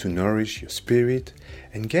 Continue to nourish your spirit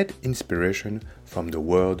and get inspiration from the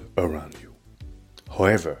world around you.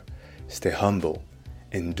 However, stay humble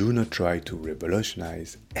and do not try to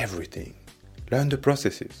revolutionize everything. Learn the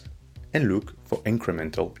processes and look for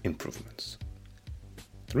incremental improvements.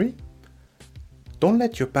 3. Don't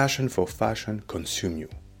let your passion for fashion consume you.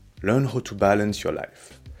 Learn how to balance your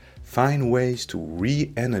life. Find ways to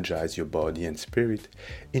re-energize your body and spirit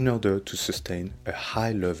in order to sustain a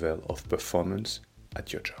high level of performance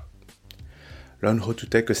at your job. Learn how to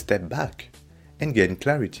take a step back and gain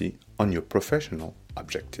clarity on your professional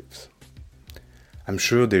objectives. I'm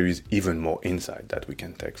sure there is even more insight that we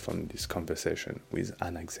can take from this conversation with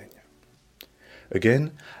Xenia.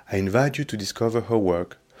 Again, I invite you to discover her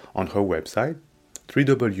work on her website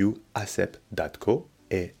www.axep.co,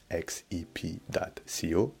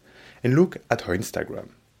 axep.co, and look at her Instagram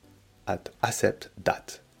at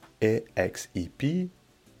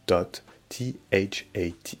axep.axep.that.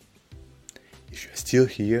 If you're still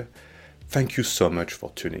here, thank you so much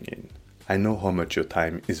for tuning in. I know how much your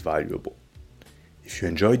time is valuable. If you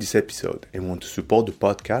enjoyed this episode and want to support the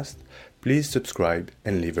podcast, please subscribe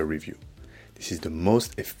and leave a review. This is the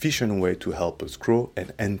most efficient way to help us grow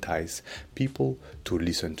and entice people to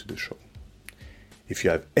listen to the show. If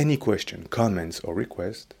you have any questions, comments, or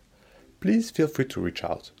requests, please feel free to reach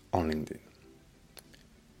out on LinkedIn.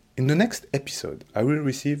 In the next episode, I will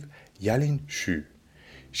receive Yalin Xu.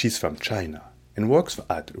 She's from China and works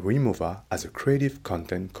at Remova as a creative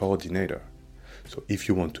content coordinator. So if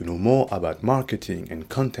you want to know more about marketing and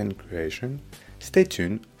content creation, stay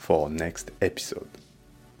tuned for our next episode.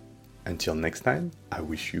 Until next time, I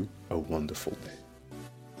wish you a wonderful day.